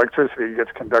the electricity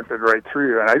gets conducted right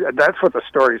through you. And that's what the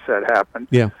story said happened.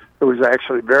 Yeah. It was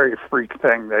actually a very freak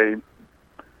thing. They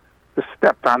just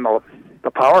stepped on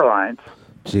the power lines.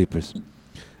 Jeepers.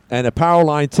 And a power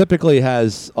line typically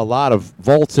has a lot of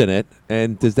volts in it.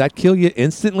 And does that kill you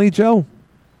instantly, Joe?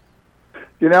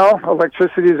 You know,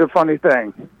 electricity is a funny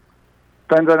thing.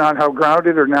 Depends on how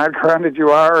grounded or not grounded you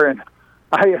are. And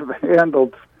I have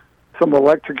handled some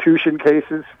electrocution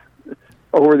cases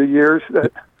over the years.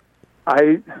 That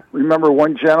I remember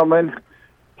one gentleman,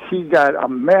 he got a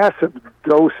massive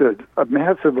dosage, a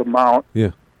massive amount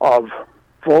of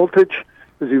voltage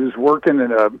because he was working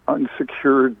in an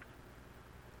unsecured,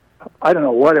 I don't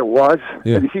know what it was.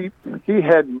 Yeah. And he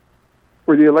had,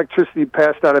 where the electricity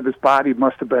passed out of his body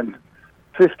must have been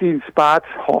 15 spots,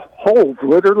 holes,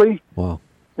 literally. Wow.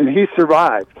 And he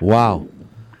survived. Wow.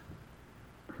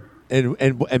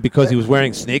 And because he was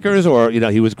wearing sneakers, or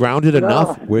he was grounded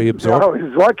enough where he absorbed. No, he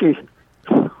was lucky.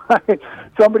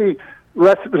 Somebody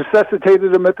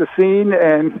resuscitated him at the scene,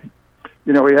 and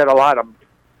he had a lot of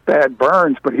bad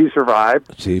burns, but he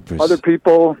survived. Jeepers. Other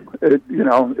people,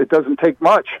 it doesn't take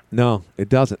much. No, it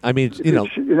doesn't. I mean,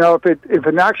 if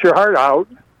it knocks your heart out,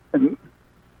 and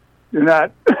you're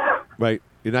not right,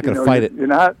 you're not going to fight it. You're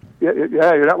not. Yeah,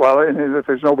 you're not. Well, and if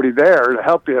there's nobody there to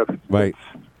help you, right.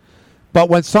 But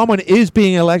when someone is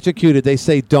being electrocuted, they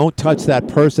say don't touch that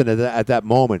person at that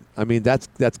moment. I mean, that's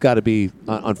got to be,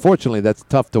 unfortunately, that's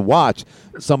tough to watch,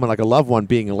 someone like a loved one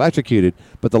being electrocuted.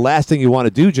 But the last thing you want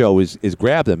to do, Joe, is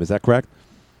grab them. Is that correct?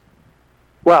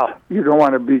 Well, you don't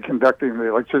want to be conducting the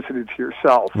electricity to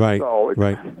yourself. Right, so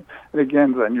right. And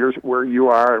again, then where you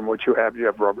are and what you have. You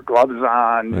have rubber gloves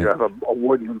on. Right. You have a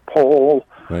wooden pole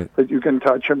that you can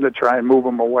touch them to try and move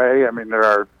them away. I mean, there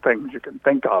are things you can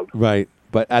think of. Right.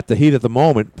 But at the heat of the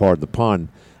moment, pardon the pun,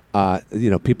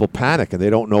 people panic and they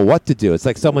don't know what to do. It's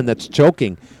like someone that's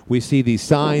choking. We see these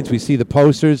signs, we see the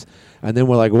posters, and then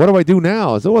we're like, what do I do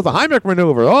now? So it's a Heimlich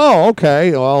maneuver. Oh,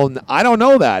 okay. Well, I don't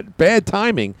know that. Bad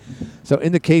timing. So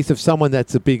in the case of someone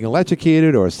that's being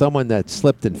electrocuted or someone that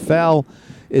slipped and fell,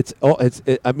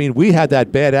 I mean, we had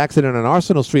that bad accident on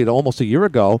Arsenal Street almost a year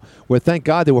ago where, thank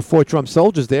God, there were 4 Trump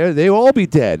soldiers there. They will all be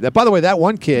dead. By the way, that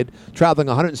one kid traveling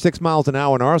 106 miles an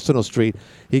hour on Arsenal Street,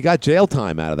 he got jail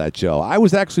time out of that, Joe. I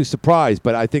was actually surprised,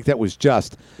 but I think that was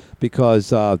just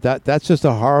because that's just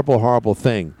a horrible, horrible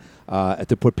thing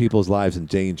to put people's lives in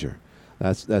danger.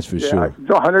 That's for sure.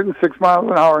 106 miles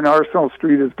an hour on Arsenal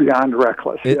Street is beyond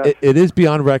reckless. It is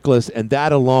beyond reckless, and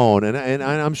that alone, and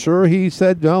I'm sure he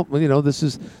said, well, this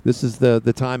is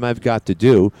the time I've got to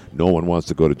do. No one wants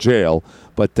to go to jail,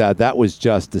 but that was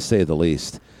just to say the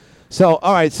least. So,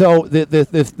 all right, so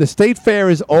the state fair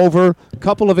is over. A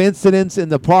couple of incidents in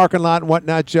the parking lot and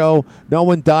whatnot, Joe. No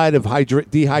one died of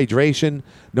dehydration.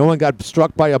 No one got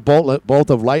struck by a bolt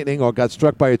of lightning or got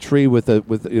struck by a tree with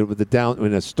a down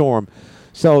in a storm.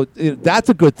 So that's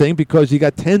a good thing because you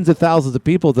got tens of thousands of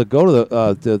people that go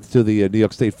to the New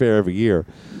York State Fair every year.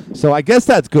 So I guess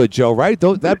that's good, Joe. Right?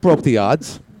 That broke the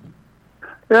odds.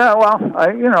 Yeah. Well,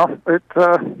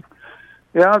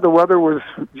 the weather was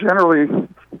generally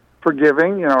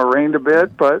forgiving. It rained a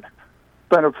bit, but it's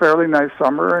been a fairly nice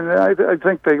summer, and I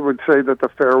think they would say that the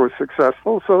fair was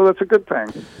successful. So that's a good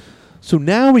thing. So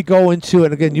now we go into,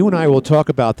 and again, you and I will talk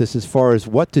about this as far as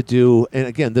what to do, and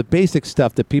again, the basic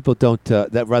stuff that people don't,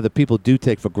 people do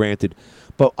take for granted.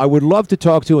 But I would love to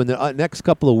talk to you in the next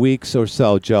couple of weeks or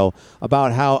so, Joe,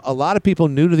 about how a lot of people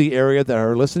new to the area that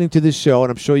are listening to this show, and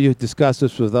I'm sure you discussed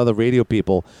this with other radio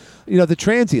people, the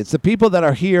transients, the people that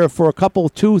are here for a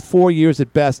couple, 2-4 years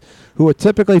at best, who are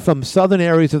typically from southern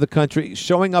areas of the country,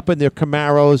 showing up in their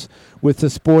Camaros with the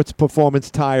sports performance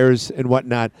tires and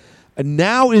whatnot. And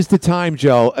now is the time,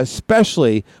 Joe,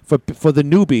 especially for the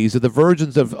newbies or the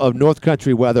virgins of North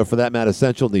Country weather, for that matter,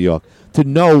 Central New York, to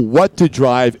know what to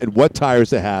drive and what tires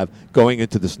to have going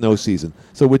into the snow season.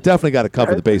 So we definitely got to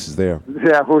cover the bases there.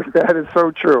 Yeah, that is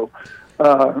so true.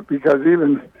 Because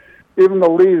even the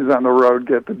leaves on the road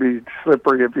get to be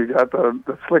slippery if you got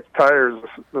the slick tires,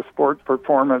 the sports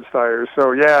performance tires.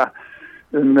 So, yeah,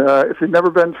 and if you've never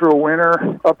been through a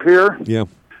winter up here, yeah.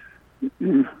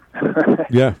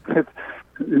 Yeah.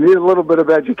 You need a little bit of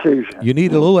education. You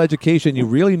need a little education. You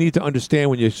really need to understand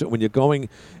when you're going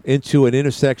into an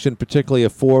intersection, particularly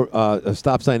a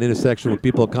stop sign intersection with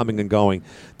people coming and going,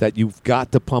 that you've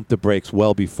got to pump the brakes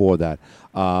well before that.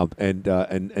 And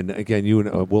again,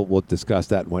 we'll discuss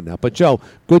that and whatnot. But Joe,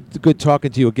 good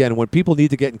talking to you again. When people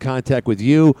need to get in contact with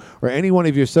you or any one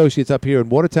of your associates up here in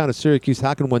Watertown or Syracuse,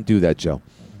 how can one do that, Joe?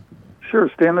 Sure.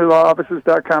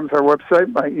 StanleyLawOffices.com is our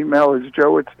website. My email is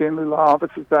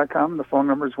joe@StanleyLawOffices.com. The phone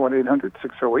number is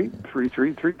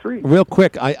 1-800-608-3333. Real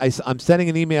quick, I'm sending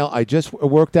an email. I just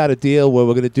worked out a deal where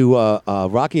we're going to do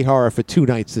Rocky Horror for 2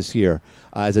 nights this year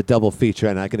as a double feature,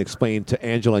 and I can explain to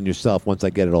Angela and yourself once I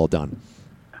get it all done.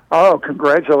 Oh,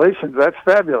 congratulations. That's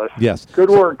fabulous. Yes. Good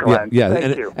work, Glenn. Yeah.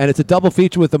 Thank you. And it's a double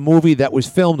feature with a movie that was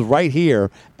filmed right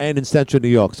here and in Central New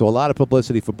York, so a lot of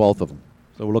publicity for both of them.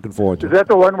 So we're looking forward to it. Is that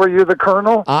the one where you're the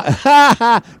colonel? No,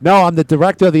 I'm the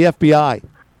director of the FBI.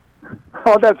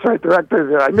 Oh, that's right,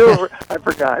 director. I knew it. I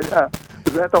forgot. Is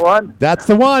that the one? That's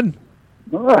the one.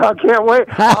 Oh, I can't wait.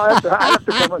 I have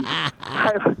to come in.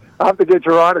 I'll have to get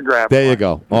your autograph. There you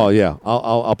go. Oh, yeah.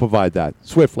 I'll provide that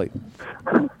swiftly.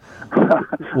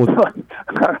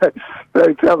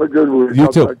 Thanks. Have a good week.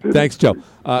 You too. Thanks, Joe.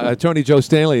 Attorney Joe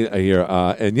Stanley here,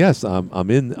 and yes, I'm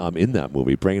in that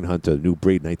movie, Brain Hunter, New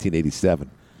Breed,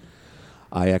 1987.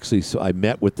 I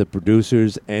met with the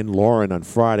producers and Lauren on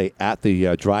Friday at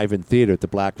the drive-in theater at the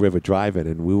Black River Drive-In,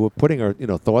 and we were putting our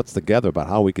thoughts together about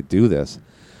how we could do this,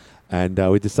 and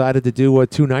we decided to do a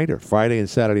 2-nighter, Friday and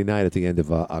Saturday night at the end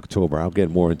of October. I'll get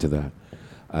more into that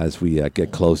as we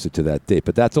get closer to that date.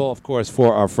 But that's all, of course,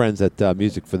 for our friends at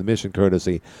Music for the Mission,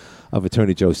 courtesy of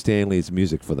Attorney Joe Stanley's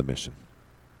Music for the Mission.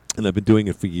 And I've been doing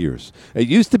it for years. It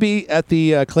used to be at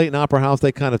the Clayton Opera House.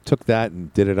 They kind of took that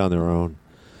and did it on their own.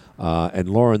 And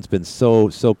Lauren's been so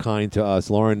kind to us.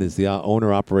 Lauren is the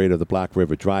owner-operator of the Black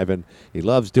River Drive-In. He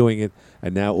loves doing it,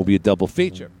 and now it will be a double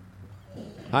feature.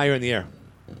 Hi, you're in the air.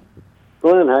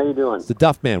 Glenn, how you doing? It's the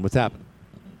Duff Man. What's happening?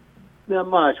 Not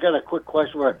much. Got a quick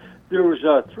question. There was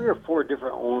 3 or 4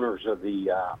 different owners of the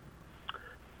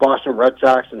Boston Red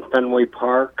Sox in Fenway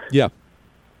Park. Yeah.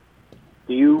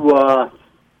 Do you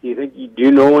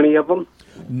know any of them?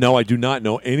 No, I do not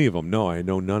know any of them. No, I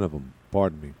know none of them.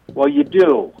 Pardon me. Well, you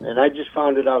do, and I just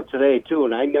found it out today too,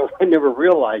 and I never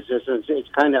realized this. And it's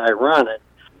kind of ironic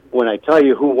when I tell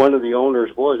you who one of the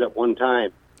owners was at one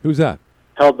time. Who's that?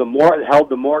 Held the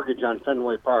mortgage on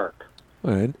Fenway Park.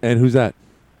 And who's that?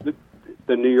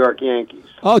 The New York Yankees.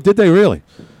 Oh, did they really?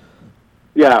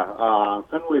 Yeah,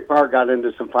 Fenway Park got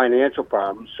into some financial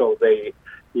problems, so the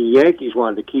Yankees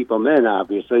wanted to keep them in,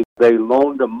 obviously. They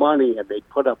loaned them money, and they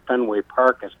put up Fenway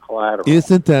Park as collateral.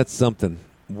 Isn't that something?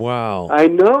 Wow. I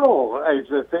know. It's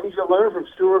the things you learn from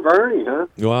Stuart Varney, huh?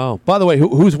 Wow. By the way,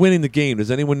 who's winning the game? Does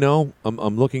anyone know?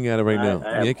 I'm looking at it right now.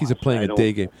 The Yankees are playing a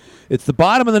day game. It's the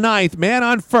bottom of the 9th. Man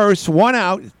on first, 1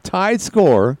 out, tied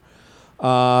score.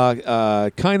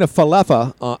 Kind of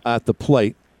Falefa at the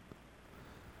plate.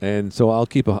 And so I'll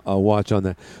keep a watch on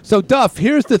that. So, Duff,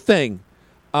 here's the thing.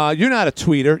 You're not a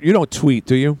tweeter. You don't tweet,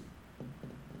 do you?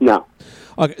 No.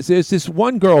 Okay, so there's this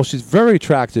one girl. She's very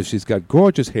attractive. She's got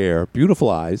gorgeous hair, beautiful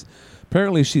eyes.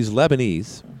 Apparently, she's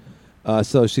Lebanese.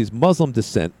 So she's Muslim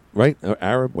descent, right? Or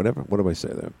Arab, whatever. What do I say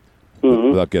there?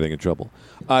 Without getting in trouble.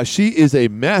 She is a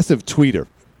massive tweeter.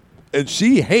 And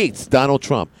she hates Donald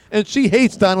Trump. And she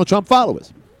hates Donald Trump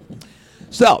followers.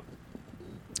 So,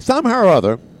 somehow or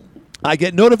other, I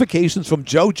get notifications from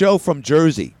JoJo from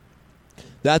Jersey.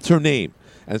 That's her name.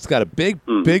 And it's got a big,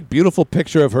 beautiful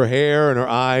picture of her hair and her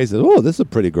eyes. Oh, this is a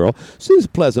pretty girl. She's a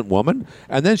pleasant woman.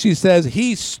 And then she says,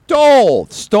 he stole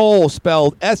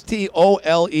spelled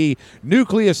S-T-O-L-E,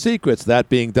 nuclear secrets, that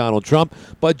being Donald Trump.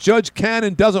 But Judge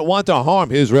Cannon doesn't want to harm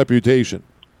his reputation.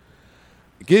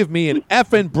 Give me an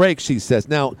effing break, she says.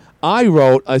 Now,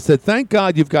 I said, thank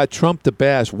God you've got Trump to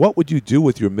bash. What would you do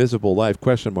with your miserable life? ?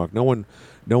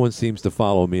 No one seems to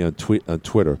follow me on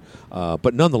Twitter,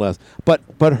 but nonetheless, but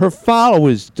her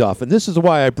followers, Duff, and this is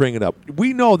why I bring it up.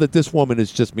 We know that this woman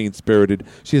is just mean-spirited.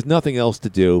 She has nothing else to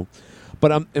do.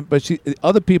 But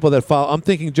other people that follow, I'm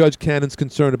thinking Judge Cannon's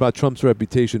concerned about Trump's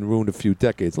reputation ruined a few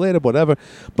decades later, whatever.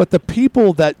 But the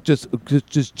people that just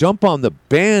jump on the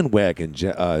bandwagon,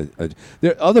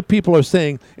 other people are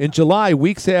saying in July,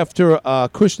 weeks after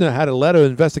Kushner had a letter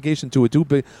investigation to a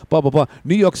blah, blah, blah,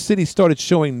 New York City started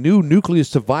showing new nuclear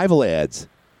survival ads.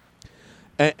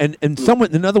 And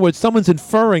someone, in other words, someone's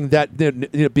inferring that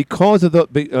because of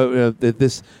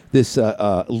this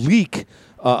leak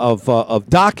of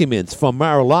documents from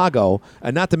Mara Lago,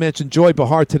 and not to mention Joy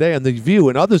Behar today on The View,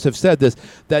 and others have said this,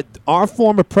 that our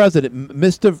former president,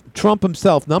 Mr. Trump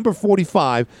himself, number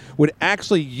 45, would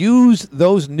actually use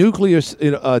those nuclear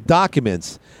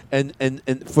documents and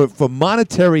for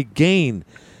monetary gain.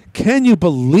 Can you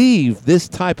believe this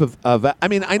type of I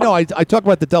mean, I know I talk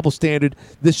about the double standard.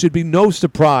 This should be no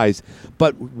surprise.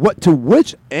 But to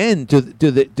which end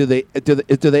do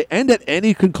they end at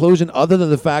any conclusion other than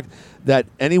the fact that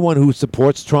anyone who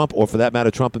supports Trump, or for that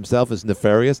matter Trump himself, is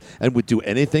nefarious and would do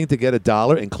anything to get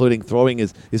 $1, including throwing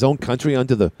his own country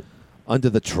under under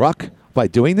the truck by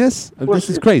doing this? This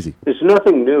is crazy. It's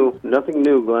nothing new. Nothing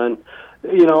new, Glenn.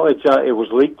 You know, it was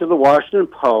leaked to the Washington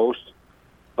Post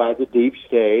by the deep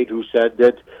state, who said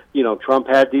that, you know, Trump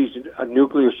had these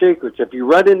nuclear secrets. If you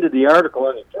read into the article,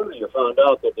 and you found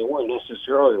out that they weren't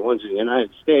necessarily the ones in the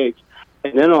United States,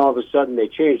 and then all of a sudden they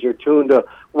changed their tune to,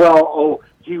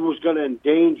 he was going to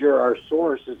endanger our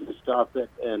sources and stuff,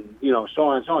 and you know, so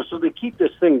on and so on. So they keep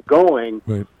this thing going.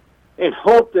 Right. And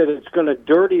hope that it's going to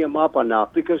dirty him up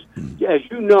enough, because, as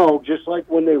you know, just like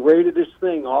when they raided this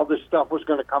thing, all this stuff was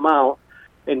going to come out,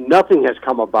 and nothing has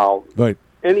come about, right?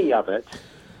 Any of it.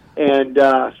 And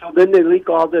so then they leak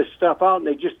all this stuff out, and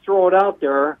they just throw it out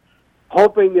there,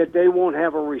 hoping that they won't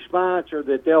have a response, or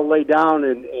that they'll lay down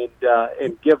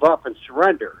and give up and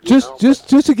surrender. Just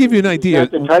to give you an idea,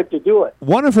 the type to do it.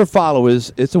 One of her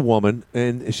followers, it's a woman,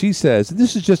 and she says,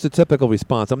 this is just a typical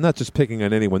response. I'm not just picking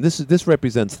on anyone. This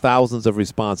represents thousands of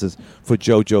responses for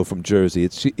JoJo from Jersey.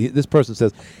 This person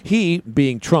says, he,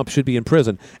 being Trump, should be in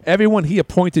prison. Everyone he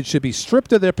appointed should be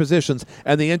stripped of their positions,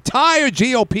 and the entire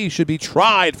GOP should be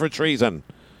tried for treason.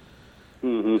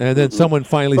 Mm-hmm. And then someone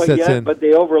finally sets in. But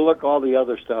they overlook all the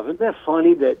other stuff. Isn't that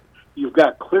funny that you've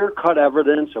got clear-cut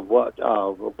evidence of what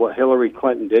Hillary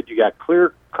Clinton did? You got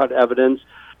clear-cut evidence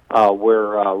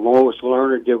where Lois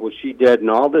Lerner did what she did,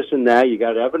 and all this and that. You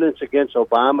got evidence against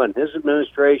Obama and his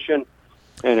administration,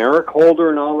 and Eric Holder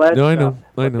and all that stuff.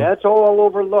 I know. That's all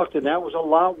overlooked, and that was a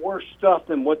lot worse stuff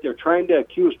than what they're trying to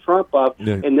accuse Trump of.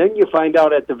 Yeah. And then you find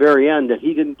out at the very end that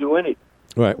he didn't do anything.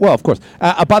 Right. Well, of course.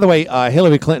 By the way,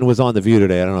 Hillary Clinton was on The View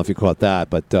today. I don't know if you caught that,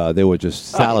 but they were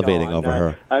just salivating over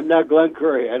her. I'm not Glenn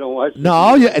Curry. I don't watch.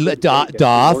 No,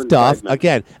 Duff.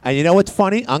 Again, and you know what's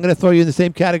funny? I'm going to throw you in the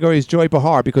same category as Joy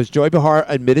Behar, because Joy Behar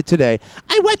admitted today,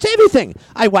 I watch everything.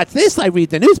 I watch this. I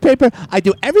read the newspaper. I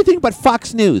do everything but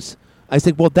Fox News. I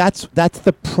said, well, that's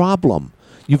the problem.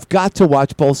 You've got to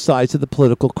watch both sides of the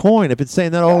political coin. I've been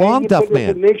saying that all along, Duff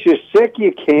Man. If it makes you sick,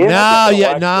 you can't.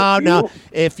 No.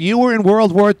 If you were in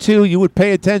World War II, you would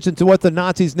pay attention to what the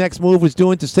Nazis' next move was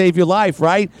doing to save your life,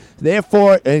 right?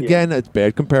 Therefore, again, it's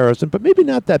bad comparison, but maybe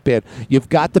not that bad. You've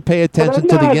got to pay attention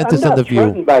to the Yentas on The View.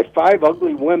 I'm not threatened by 5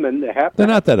 ugly women that have. They're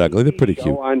not that ugly. They're pretty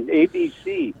cute. On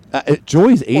ABC.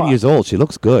 Joy's 80 years old. She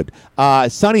looks good.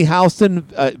 Sunny Houston,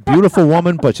 beautiful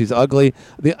woman, but she's ugly.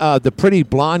 The pretty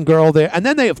blonde girl there, and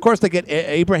then they get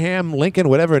Abraham Lincoln,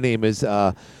 whatever her name is.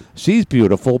 She's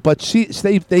beautiful, but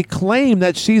they claim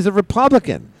that she's a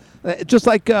Republican, just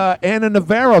like Anna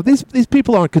Navarro. These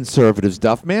people aren't conservatives,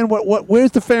 Duff man.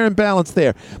 Where's the fair and balance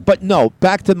there? But no,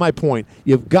 back to my point.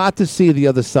 You've got to see the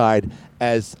other side.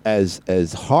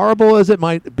 As horrible as it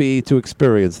might be to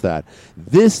experience that,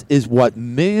 this is what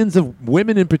millions of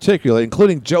women in particular,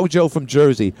 including JoJo from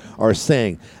Jersey, are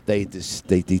saying. They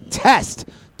detest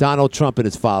Donald Trump and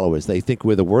his followers. They think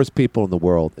we're the worst people in the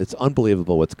world. It's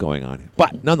unbelievable what's going on here.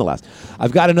 But nonetheless,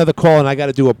 I've got another call and I got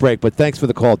to do a break. But thanks for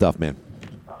the call, Duff man.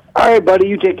 All right, buddy.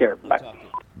 You take care. Bye.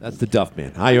 That's the Duff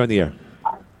man. Hi, you're on the air.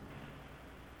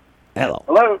 Hello.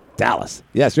 Hello. Dallas.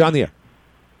 Yes, you're on the air.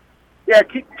 Yeah,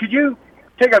 could you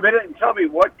take a minute and tell me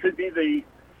what could be the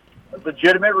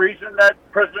legitimate reason that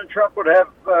President Trump would have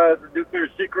the nuclear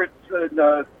secrets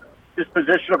and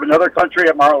disposition of another country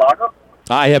at Mara Lago?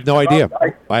 I have no idea.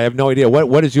 I have no idea.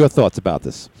 What is your thoughts about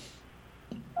this?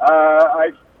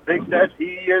 I think that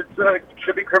he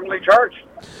should be criminally charged.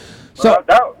 Without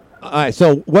doubt. All right.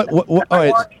 So what all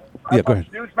right. Yeah, go ahead.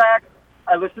 Newsmax.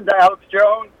 I listen to Alex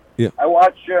Jones. Yeah. I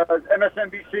watch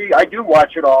MSNBC. I do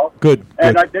watch it all. Good.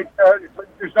 And I think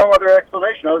there's no other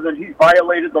explanation other than he's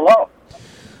violated the law.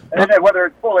 And whether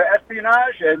it's full of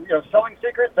espionage and selling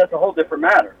secrets, that's a whole different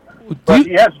matter. But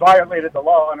he has violated the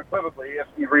law unequivocally if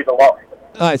you read the law.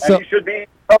 All right, so he should be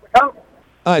held accountable.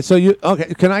 All right, so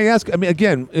can I ask? I mean,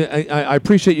 again, I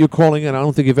appreciate you calling in. I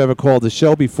don't think you've ever called the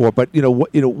show before, but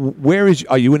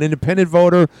are you an independent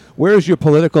voter? Where is your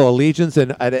political allegiance?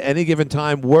 And at any given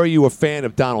time, were you a fan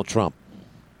of Donald Trump?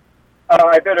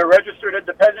 I've been a registered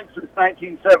independent since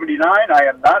 1979. I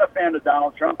am not a fan of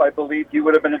Donald Trump. I believe he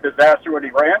would have been a disaster when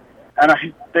he ran, and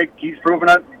I think he's proven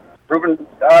I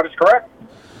was correct.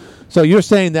 So you're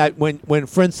saying that when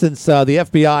for instance, the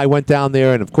FBI went down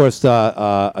there, and of course,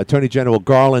 Attorney General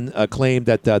Garland claimed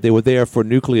that they were there for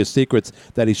nuclear secrets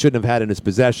that he shouldn't have had in his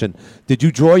possession. Did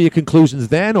you draw your conclusions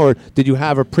then, or did you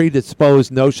have a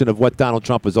predisposed notion of what Donald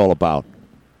Trump was all about?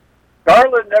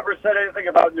 Garland never said anything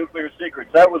about nuclear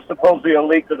secrets. That was supposedly a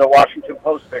leak that the Washington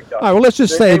Post picked up. All right. Well, let's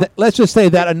just say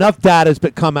that enough data has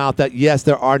come out that yes,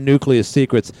 there are nuclear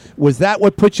secrets. Was that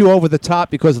what put you over the top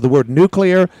because of the word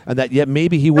nuclear, and that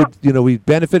maybe he would, we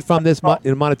benefit from this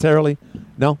monetarily?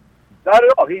 No. Not at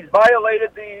all. He's violated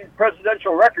the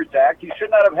Presidential Records Act. He should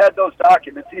not have had those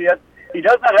documents. He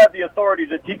does not have the authority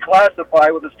to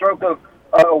declassify with a stroke of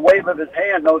a wave of his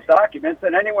hand those documents,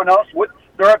 and anyone else would.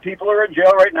 There are people who are in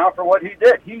jail right now for what he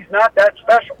did. He's not that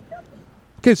special.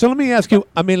 Okay, so let me ask you.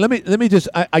 I mean, let me just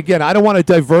again. I don't want to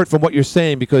divert from what you're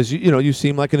saying because you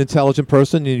seem like an intelligent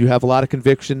person and you have a lot of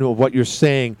conviction of what you're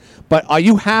saying. But are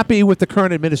you happy with the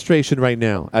current administration right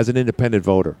now as an independent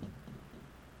voter?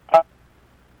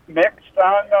 Mixed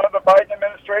on the Biden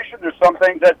administration. There's some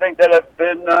things I think that have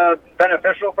been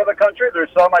beneficial for the country.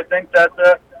 There's some I think that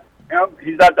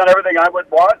he's not done everything I would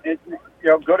want. It's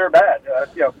good or bad.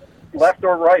 Left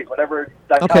or right, whatever.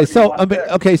 Okay, so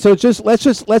let's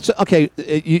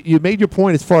you made your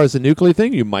point as far as the nuclear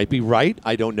thing. You might be right.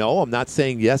 I don't know. I'm not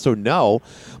saying yes or no,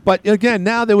 but again,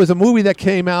 now there was a movie that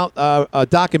came out, a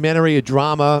documentary, a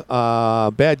drama,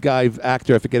 bad guy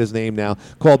actor, I forget his name now,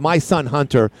 called My Son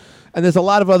Hunter, and there's a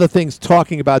lot of other things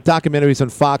talking about documentaries on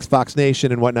Fox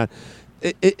Nation and whatnot.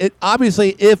 It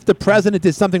obviously, if the president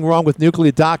did something wrong with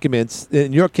nuclear documents,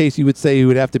 in your case, you would say he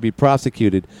would have to be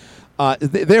prosecuted.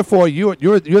 Therefore, you're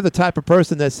the type of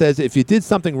person that says if you did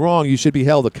something wrong, you should be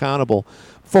held accountable.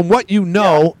 From what you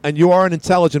know, and you are an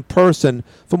intelligent person,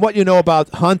 from what you know about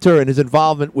Hunter and his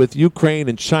involvement with Ukraine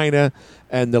and China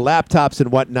and the laptops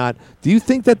and whatnot, do you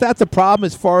think that that's a problem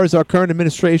as far as our current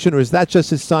administration, or is that just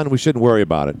his son? We shouldn't worry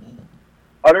about it.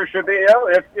 Hunter should be,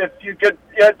 if you could,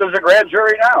 there's a grand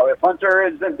jury now. If Hunter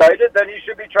is indicted, then he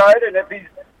should be tried, and if he's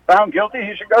found guilty,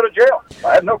 he should go to jail.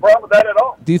 I have no problem with that at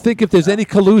all. Do you think if there's any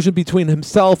collusion between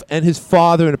himself and his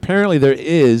father, and apparently there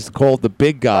is, called the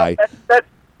big guy?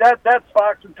 That's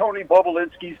Fox and Tony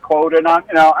Bobulinski's quote, and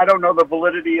I don't know the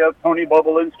validity of Tony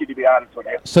Bobulinski, to be honest with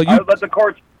you. So I let the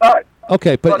courts decide.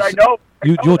 Okay, but I know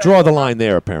you'll draw the line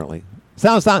there, apparently.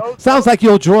 Sounds like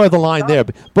you'll draw the line there.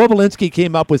 Bobulinski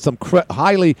came up with some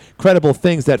highly credible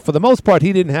things that, for the most part,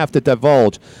 he didn't have to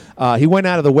divulge. He went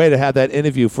out of the way to have that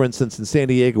interview, for instance, in San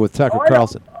Diego with Tucker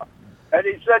Carlson. And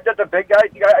he said that the big guy,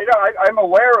 I'm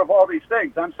aware of all these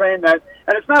things. I'm saying that,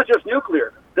 and it's not just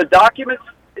nuclear. The documents,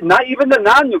 not even the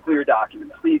non-nuclear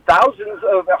documents, the thousands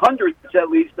of, hundreds at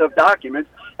least, of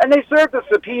documents, and they served a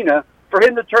subpoena for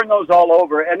him to turn those all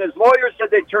over, and his lawyers said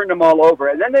they turned them all over,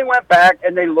 and then they went back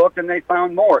and they looked and they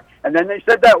found more, and then they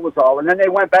said that was all, and then they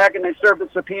went back and they served the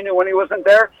subpoena when he wasn't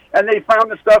there, and they found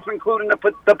the stuff including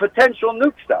the potential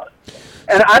nuke stuff.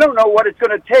 And I don't know what it's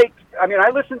going to take. I mean, I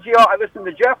listen to you, I listen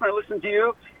to Jeff, and I listen to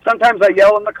you. Sometimes I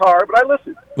yell in the car, but I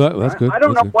listen. Well, that's good. I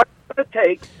don't know what it's going to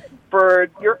take for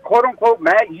your quote-unquote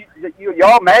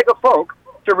y'all MAGA folk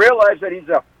to realize that he's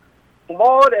a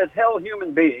flawed as hell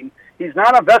human being. He's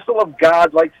not a vessel of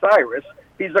God like Cyrus.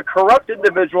 He's a corrupt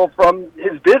individual from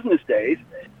his business days,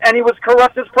 and he was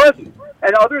corrupt as president.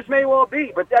 And others may well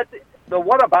be, but that's the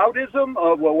whataboutism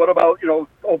of, well, what about,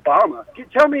 Obama?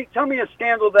 Tell me a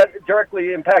scandal that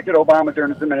directly impacted Obama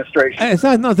during his administration.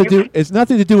 It's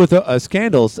nothing to do with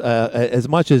scandals as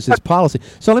much as his policy.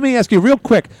 So let me ask you real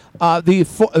quick.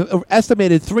 The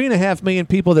estimated 3.5 million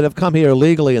people that have come here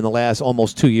illegally in the last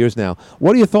almost 2 years now.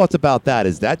 What are your thoughts about that?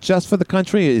 Is that just for the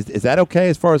country? Is that okay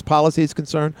as far as policy is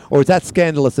concerned? Or is that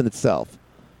scandalous in itself?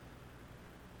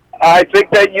 I think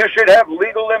that you should have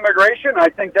legal immigration. I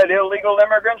think that illegal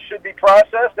immigrants should be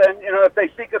processed, and if they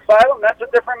seek asylum, that's a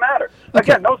different matter.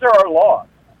 Okay. Again, those are our laws.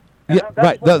 Yeah,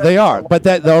 right. They are, but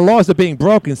the laws are being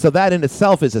broken, so that in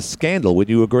itself is a scandal. Would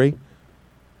you agree?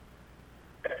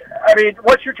 I mean,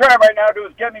 what you're trying right now to do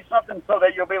is get me something so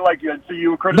that you'll be like, so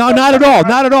you criticize. No, not at all.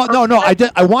 Not at all. No.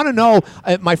 I want to know.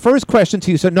 My first question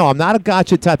to you, so no, I'm not a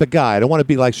gotcha type of guy. I don't want to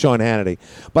be like Sean Hannity.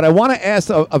 But I want to ask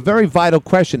a very vital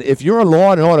question. If you're a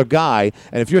law and order guy,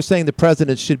 and if you're saying the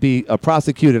president should be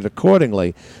prosecuted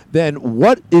accordingly, then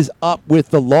what is up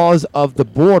with the laws of the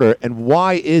border, and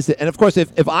why is it? And, of course,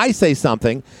 if I say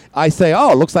something, I say,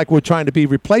 oh, it looks like we're trying to be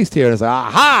replaced here. And it's like,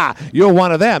 aha, you're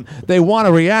one of them. They want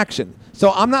a reaction. So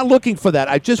I'm not looking for that.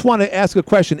 I just want to ask a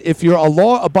question. If you're a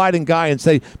law-abiding guy and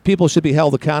say people should be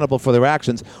held accountable for their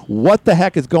actions, what the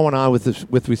heck is going on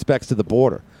with respects to the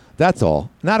border? That's all.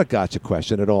 Not a gotcha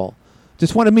question at all.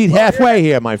 Just want to meet halfway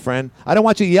here, my friend. I don't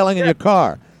want you yelling in your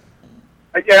car.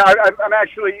 Yeah, I'm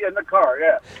actually in the car,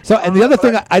 yeah. So, and the other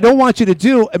thing I don't want you to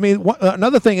do, I mean,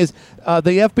 another thing is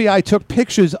the FBI took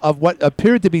pictures of what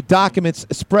appeared to be documents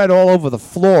spread all over the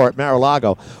floor at Mara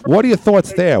Lago. What are your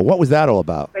thoughts there? What was that all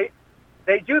about?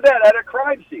 They do that at a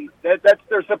crime scene.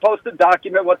 They're supposed to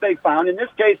document what they found. In this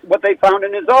case, what they found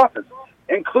in his office,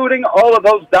 including all of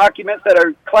those documents that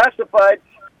are classified,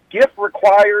 gift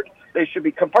required. They should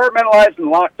be compartmentalized and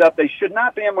locked up. They should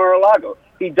not be in Mara Lago.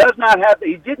 He did not have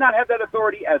that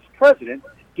authority as president.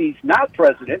 He's not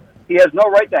president. He has no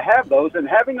right to have those, and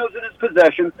having those in his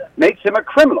possession makes him a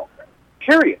criminal,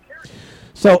 period.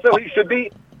 So he should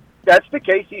be, that's the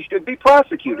case, he should be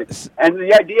prosecuted. And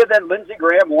the idea that Lindsey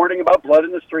Graham warning about blood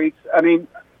in the streets, I mean,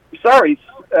 sorry,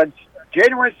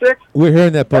 January 6th, we're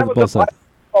hearing that was both sides.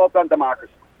 Assault on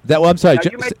democracy. I'm sorry,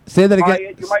 Now, you may say that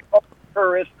again. You might call them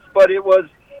terrorists, but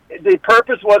the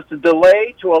purpose was to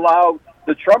delay, to allow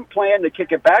the Trump plan to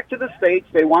kick it back to the states.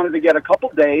 They wanted to get a couple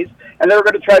days, and they were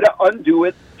going to try to undo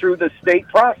it through the state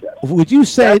process. Would you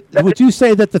say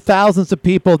that the thousands of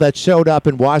people that showed up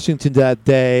in Washington that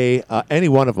day, any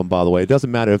one of them, by the way, it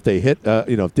doesn't matter if they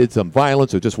did some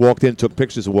violence or just walked in, took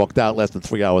pictures, and walked out less than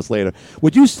 3 hours later,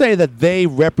 would you say that they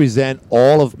represent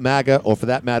all of MAGA, or for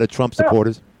that matter, Trump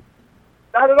supporters?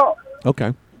 Not at all.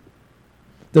 Okay.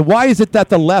 Then why is it that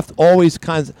the left always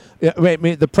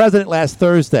the president last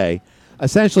Thursday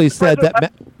essentially said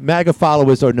that MAGA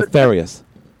followers are nefarious.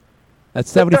 That's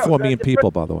 74 million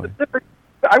people, by the way.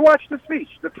 I watched the speech.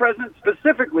 The president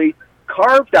specifically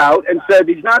carved out and said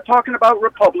he's not talking about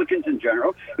Republicans in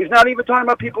general. He's not even talking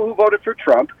about people who voted for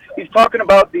Trump. He's talking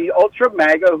about the ultra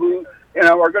MAGA who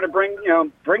are going to bring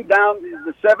down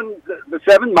the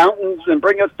seven mountains and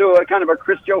bring us to a kind of a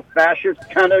Christo-fascist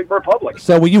kind of republic.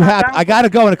 So were you happy? I got to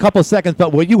go in a couple of seconds,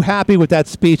 but were you happy with that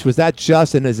speech? Was that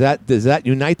just, and does that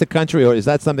unite the country, or is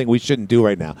that something we shouldn't do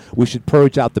right now? We should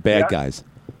purge out the bad guys,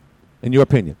 in your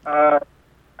opinion? I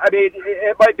mean,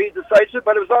 it might be decisive,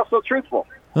 but it was also truthful.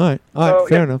 All right,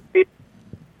 fair enough. It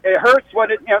hurts when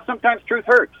sometimes truth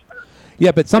hurts.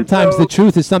 Yeah, but sometimes the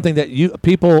truth is something that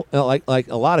people, like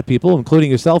a lot of people, including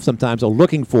yourself sometimes, are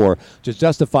looking for to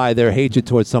justify their hatred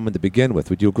towards someone to begin with.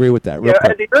 Would you agree with that? And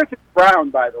the Earth is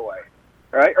round, by the way.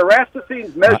 Right?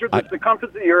 Eratosthenes measured the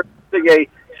circumference of the Earth using a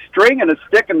string and a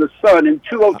stick in the sun in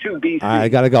 202 BC. I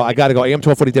gotta go. AM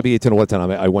 1240 W810 what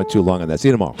time? I went too long on that. See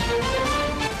you tomorrow.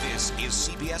 This is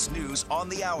CBS News on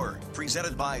the Hour,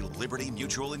 presented by Liberty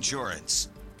Mutual Insurance.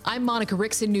 I'm Monica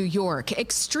Ricks in New York.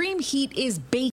 Extreme heat is baking